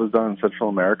study that was done in Central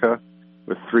America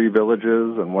with 3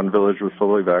 villages, and one village was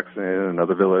fully vaccinated,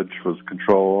 another village was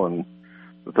control, and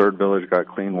the third village got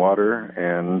clean water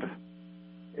and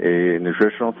a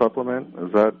nutritional supplement.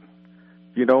 Is that,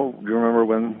 do you remember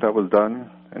when that was done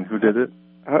and who did it?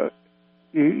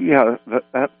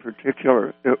 That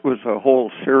particular, it was a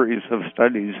whole series of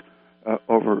studies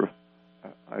over,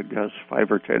 I guess,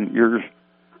 5 or 10 years.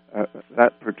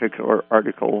 That particular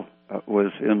article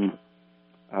was in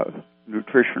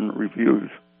Nutrition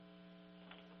Reviews.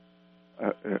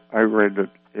 I read it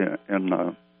in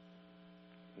the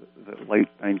late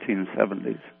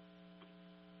 1970s.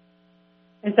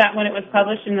 Is that when it was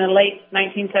published, in the late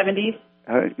 1970s?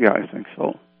 I think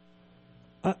so.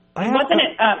 Wasn't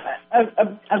it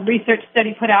a research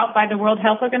study put out by the World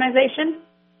Health Organization?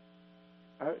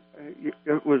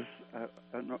 It was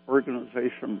an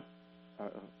organization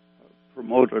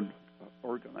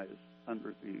organized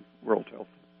under the World Health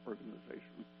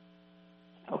Organization.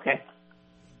 Okay.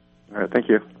 All right, thank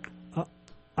you.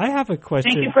 I have a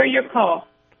question. Thank you for your call.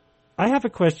 I have a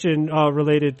question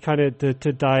related kind of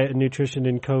to diet and nutrition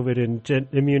and COVID and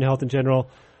immune health in general.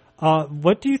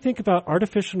 What do you think about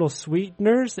artificial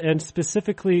sweeteners, and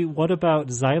specifically, what about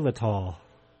xylitol?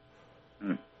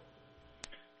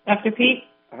 Dr. Peat,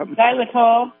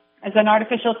 xylitol as an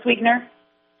artificial sweetener?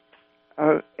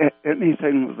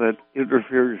 Anything that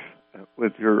interferes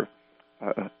with your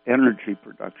energy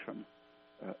production,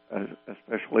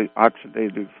 especially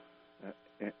oxidative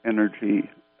energy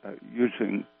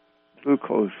using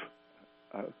glucose,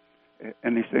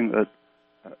 anything that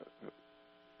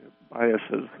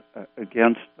biases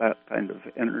against that kind of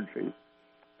energy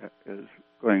is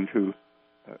going to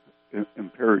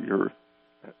impair your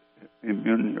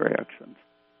immune reactions.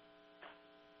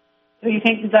 So you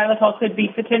think the xylitol could be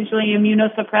potentially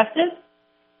immunosuppressive?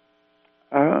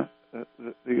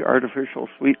 The artificial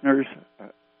sweeteners,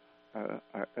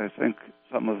 I think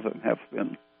some of them have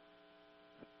been.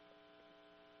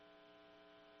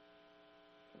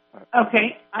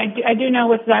 Okay. I do know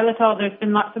with xylitol there's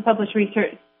been lots of published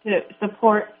research to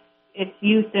support its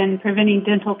use in preventing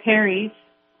dental caries.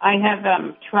 I have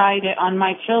tried it on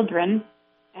my children,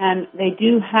 and they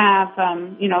do have,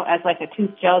 as like a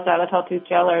tooth gel, xylitol tooth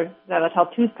gel or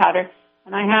xylitol tooth powder.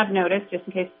 And I have noticed, just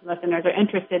in case listeners are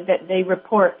interested, that they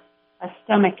report a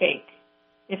stomach ache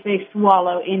if they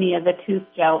swallow any of the tooth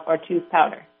gel or tooth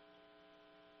powder.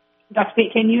 Dr.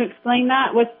 Peat, can you explain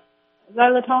that with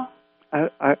xylitol?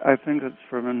 I think it's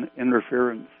from an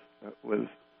interference with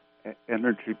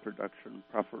energy production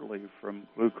properly from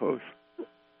glucose.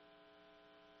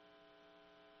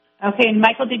 Okay, and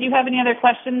Michael, did you have any other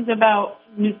questions about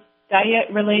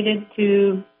diet related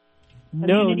to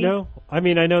immunity? No. I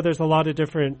mean, I know there's a lot of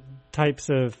different types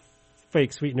of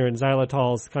fake sweetener, and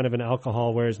xylitol is kind of an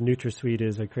alcohol, whereas NutraSweet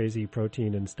is a crazy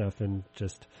protein and stuff, and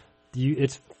just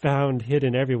it's found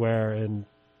hidden everywhere and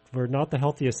we're not the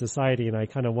healthiest society, and I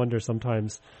kind of wonder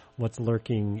sometimes what's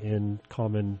lurking in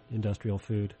common industrial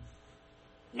food.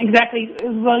 Exactly.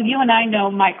 Well, you and I know,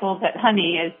 Michael, that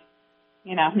honey is,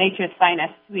 nature's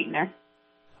finest sweetener.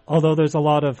 Although there's a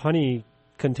lot of honey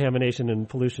contamination and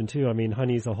pollution too. I mean,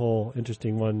 honey's a whole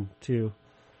interesting one too.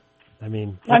 I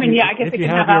guess if you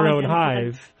have your own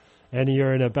hive and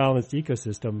you're in a balanced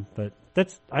ecosystem, but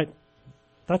that's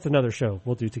another show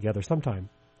we'll do together sometime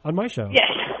on my show. Yes,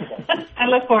 I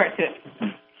look forward to it.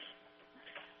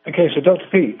 Okay, so Dr.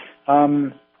 Peat,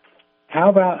 how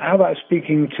about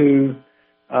speaking to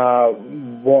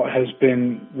what has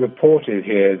been reported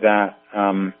here that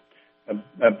a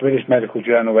British medical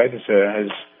journal editor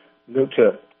has looked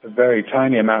at a very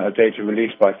tiny amount of data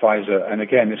released by Pfizer, and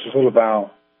again, this is all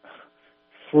about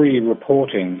free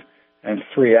reporting and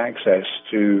free access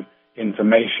to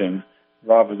information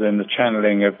rather than the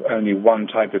channeling of only one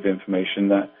type of information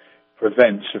that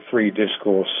prevents a free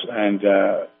discourse and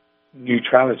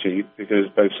neutrality, because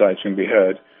both sides can be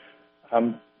heard,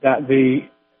 that the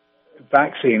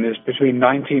vaccine is between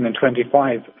 19 and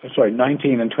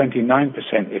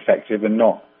 29% effective, and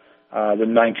not the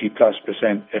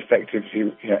 90+%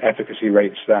 efficacy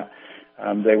rates that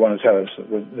they want to tell us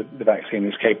that the vaccine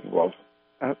is capable of.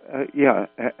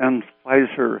 And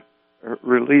Pfizer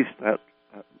released that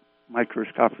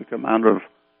microscopic amount of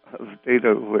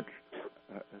data, which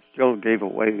still gave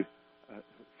away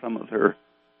some of their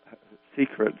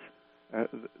secrets.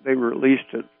 They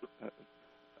released it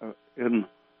in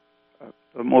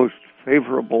the most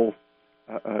favorable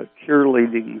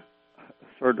cheerleading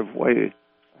sort of way.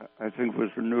 I think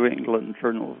was the New England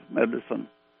Journal of Medicine,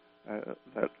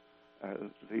 that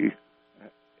the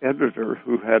editor,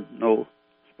 who had no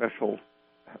special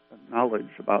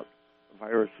knowledge about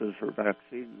viruses or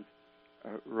vaccines,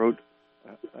 wrote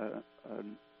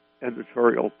an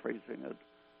editorial praising it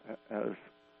as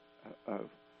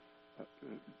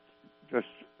just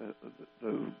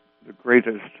the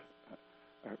greatest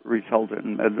result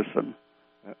in medicine,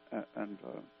 and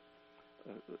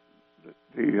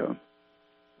the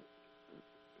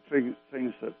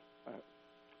things that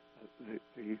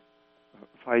the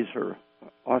Pfizer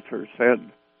author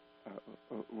said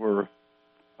were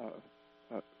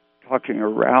talking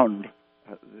around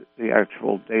the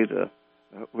actual data,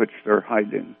 which they're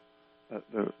hiding.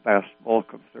 The vast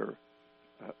bulk of their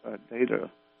data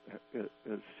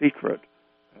is secret.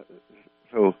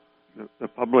 So the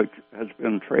public has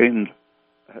been trained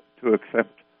to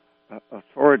accept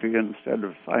authority instead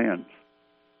of science.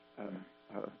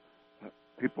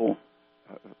 People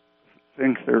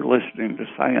think they're listening to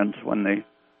science when they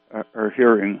are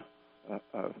hearing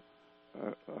a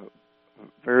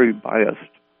very biased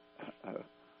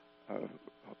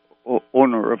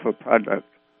owner of a product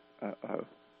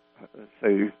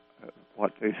say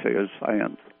what they say is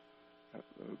science.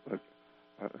 But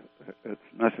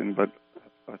it's nothing but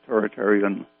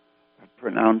authoritarian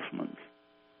pronouncements.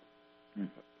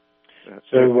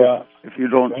 So if you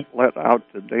don't let out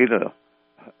the data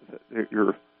that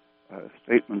your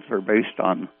statements are based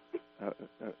on,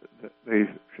 they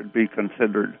should be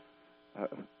considered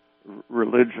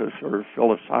religious or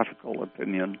philosophical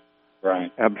opinion.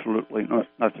 Right. Absolutely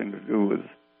nothing to do with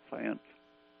science.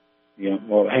 Yeah.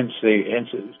 Well, hence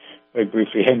very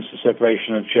briefly, hence the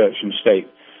separation of church and state.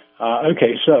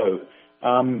 Okay. So,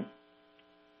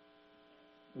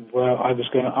 well, I was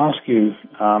going to ask you.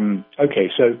 Okay.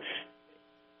 So,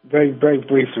 very, very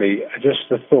briefly, just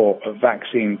the thought of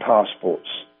vaccine passports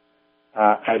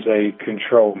as a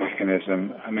control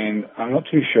mechanism. I mean, I'm not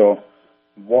too sure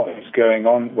what is going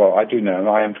on. Well, I do know.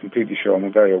 I am completely sure.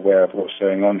 I'm very aware of what's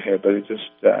going on here. But it just,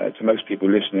 to most people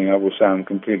listening, I will sound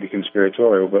completely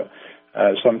conspiratorial. But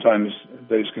sometimes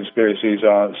those conspiracies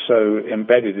are so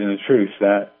embedded in the truth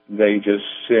that they just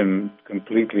seem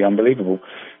completely unbelievable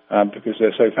because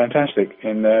they're so fantastic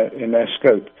in their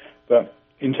scope. But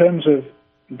in terms of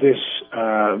this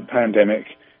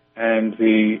pandemic and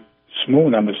the small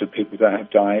numbers of people that have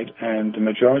died, and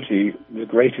the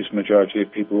greatest majority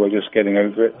of people are just getting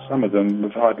over it, some of them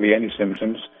with hardly any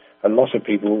symptoms, a lot of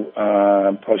people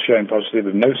showing positive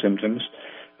with no symptoms,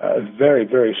 a very,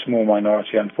 very small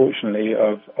minority, unfortunately,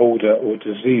 of older or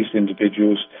diseased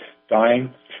individuals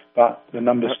dying, but the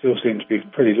numbers still seem to be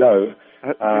pretty low.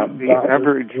 The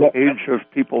average age of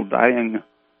people dying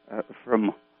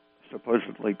from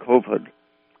supposedly COVID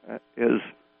is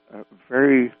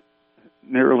very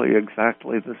nearly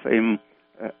exactly the same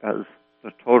as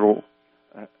the total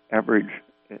average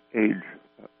age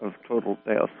of total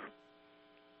death.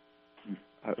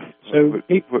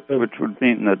 Which would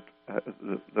mean that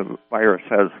the virus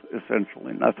has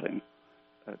essentially nothing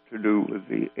to do with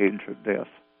the age of death.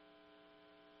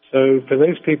 So for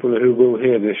those people who will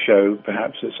hear this show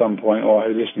perhaps at some point or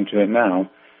who are listening to it now,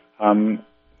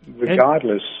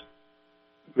 regardless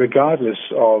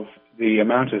of the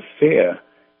amount of fear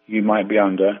you might be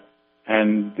under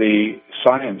and the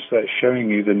science that's showing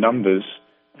you the numbers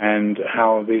and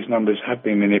how these numbers have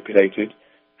been manipulated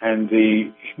and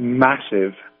the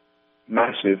massive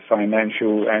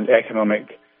financial and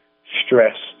economic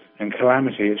stress and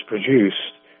calamity it's produced,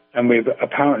 and we're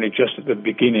apparently just at the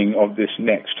beginning of this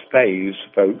next phase,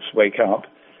 folks, wake up.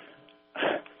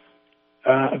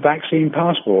 A vaccine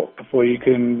passport before you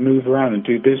can move around and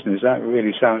do business. That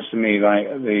really sounds to me like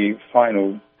the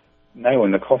final nail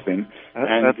in the coffin.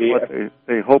 That's what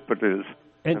they hope it is.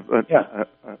 But yeah.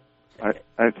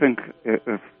 I think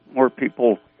if more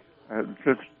people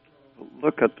just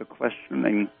look at the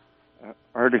questioning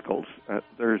articles,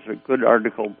 there's a good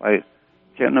article by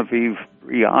Genevieve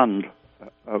Briand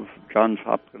of Johns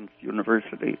Hopkins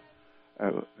University.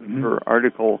 Her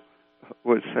article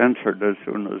was censored as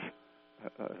soon as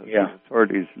the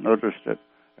authorities noticed it.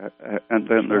 And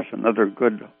then there's another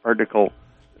good article,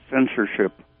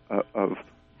 Censorship of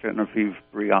Genevieve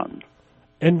Briand.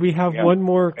 And we have one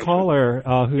more caller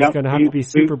who's going to have to be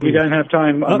super brief. We don't have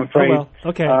time, I'm afraid. Oh,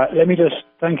 well. Okay. Let me just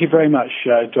thank you very much,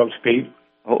 Dr. Peat.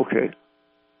 Okay.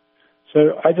 So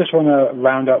I just want to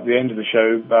round up the end of the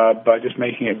show by just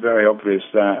making it very obvious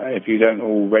that if you don't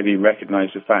already recognize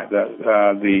the fact that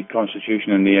the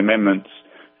Constitution and the amendments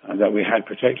that we had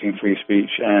protecting free speech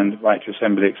and right to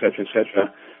assembly, et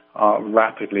cetera, are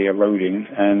rapidly eroding,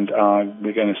 and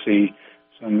we're going to see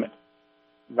some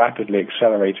rapidly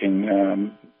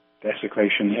accelerating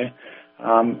desecration here.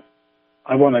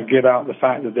 I want to give out the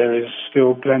fact that there is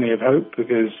still plenty of hope,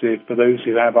 because for those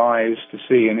who have eyes to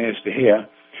see and ears to hear,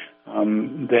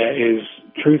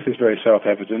 truth is very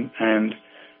self-evident, and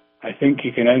I think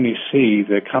you can only see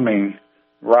the coming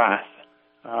wrath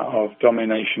of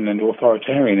domination and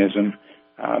authoritarianism.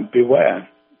 Beware.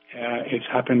 It's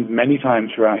happened many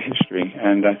times throughout history,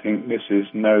 and I think this is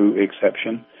no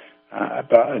exception.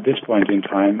 But at this point in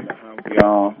time, we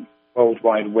are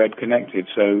worldwide web connected,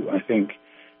 so I think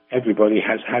everybody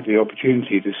has had the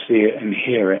opportunity to see it and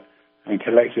hear it and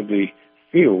collectively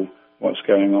feel what's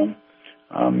going on.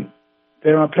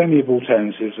 There are plenty of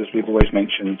alternatives, as we've always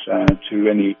mentioned, to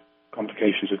any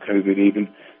complications of COVID even,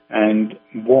 and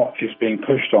what is being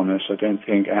pushed on us I don't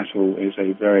think at all is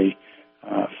a very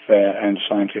fair and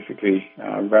scientifically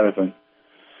relevant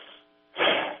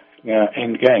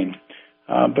end game.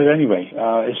 But anyway,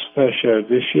 it's the first show of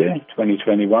this year,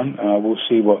 2021. We'll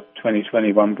see what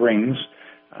 2021 brings.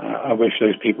 I wish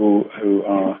those people who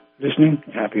are listening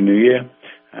a Happy New Year.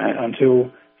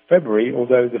 Until February,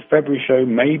 although the February show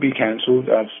may be cancelled,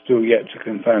 I've still yet to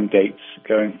confirm dates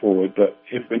going forward. But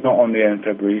if we're not on the air in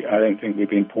February, I don't think we've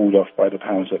been pulled off by the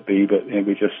powers that be, but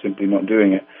we're just simply not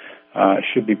doing it.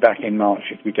 Should be back in March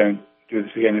if we don't do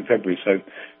this again in February. So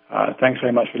thanks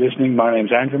very much for listening. My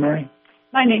name's Andrew Murray.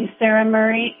 My name's Sarah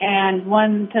Murray, and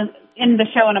to end the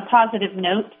show on a positive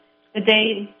note, the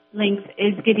day length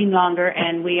is getting longer,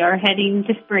 and we are heading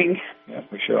to spring. Yeah,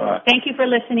 we sure are. Thank you for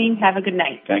listening. Have a good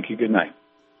night. Thank you. Good night.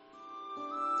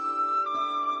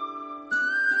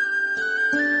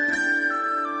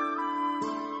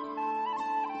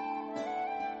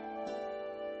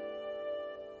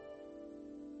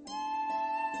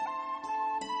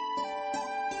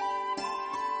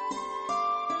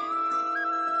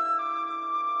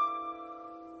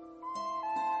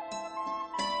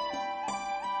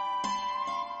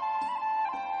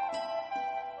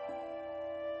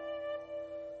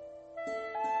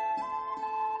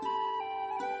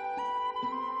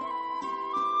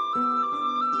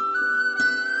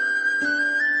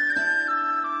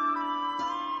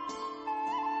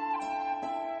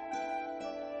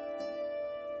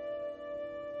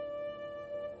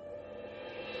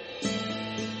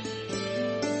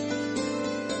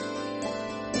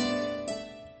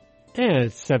 And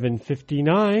it's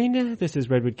 7:59. This is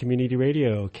Redwood Community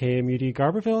Radio, KMUD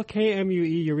Garberville,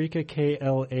 KMUE Eureka,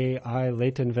 KLAI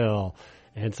Laytonville.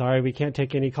 And sorry, we can't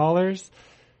take any callers.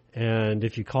 And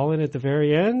if you call in at the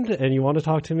very end and you want to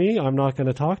talk to me, I'm not going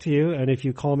to talk to you. And if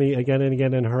you call me again and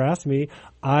again and harass me,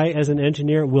 I, as an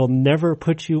engineer, will never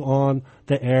put you on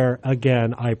the air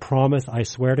again. I promise, I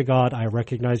swear to God, I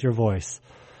recognize your voice.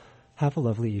 Have a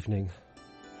lovely evening.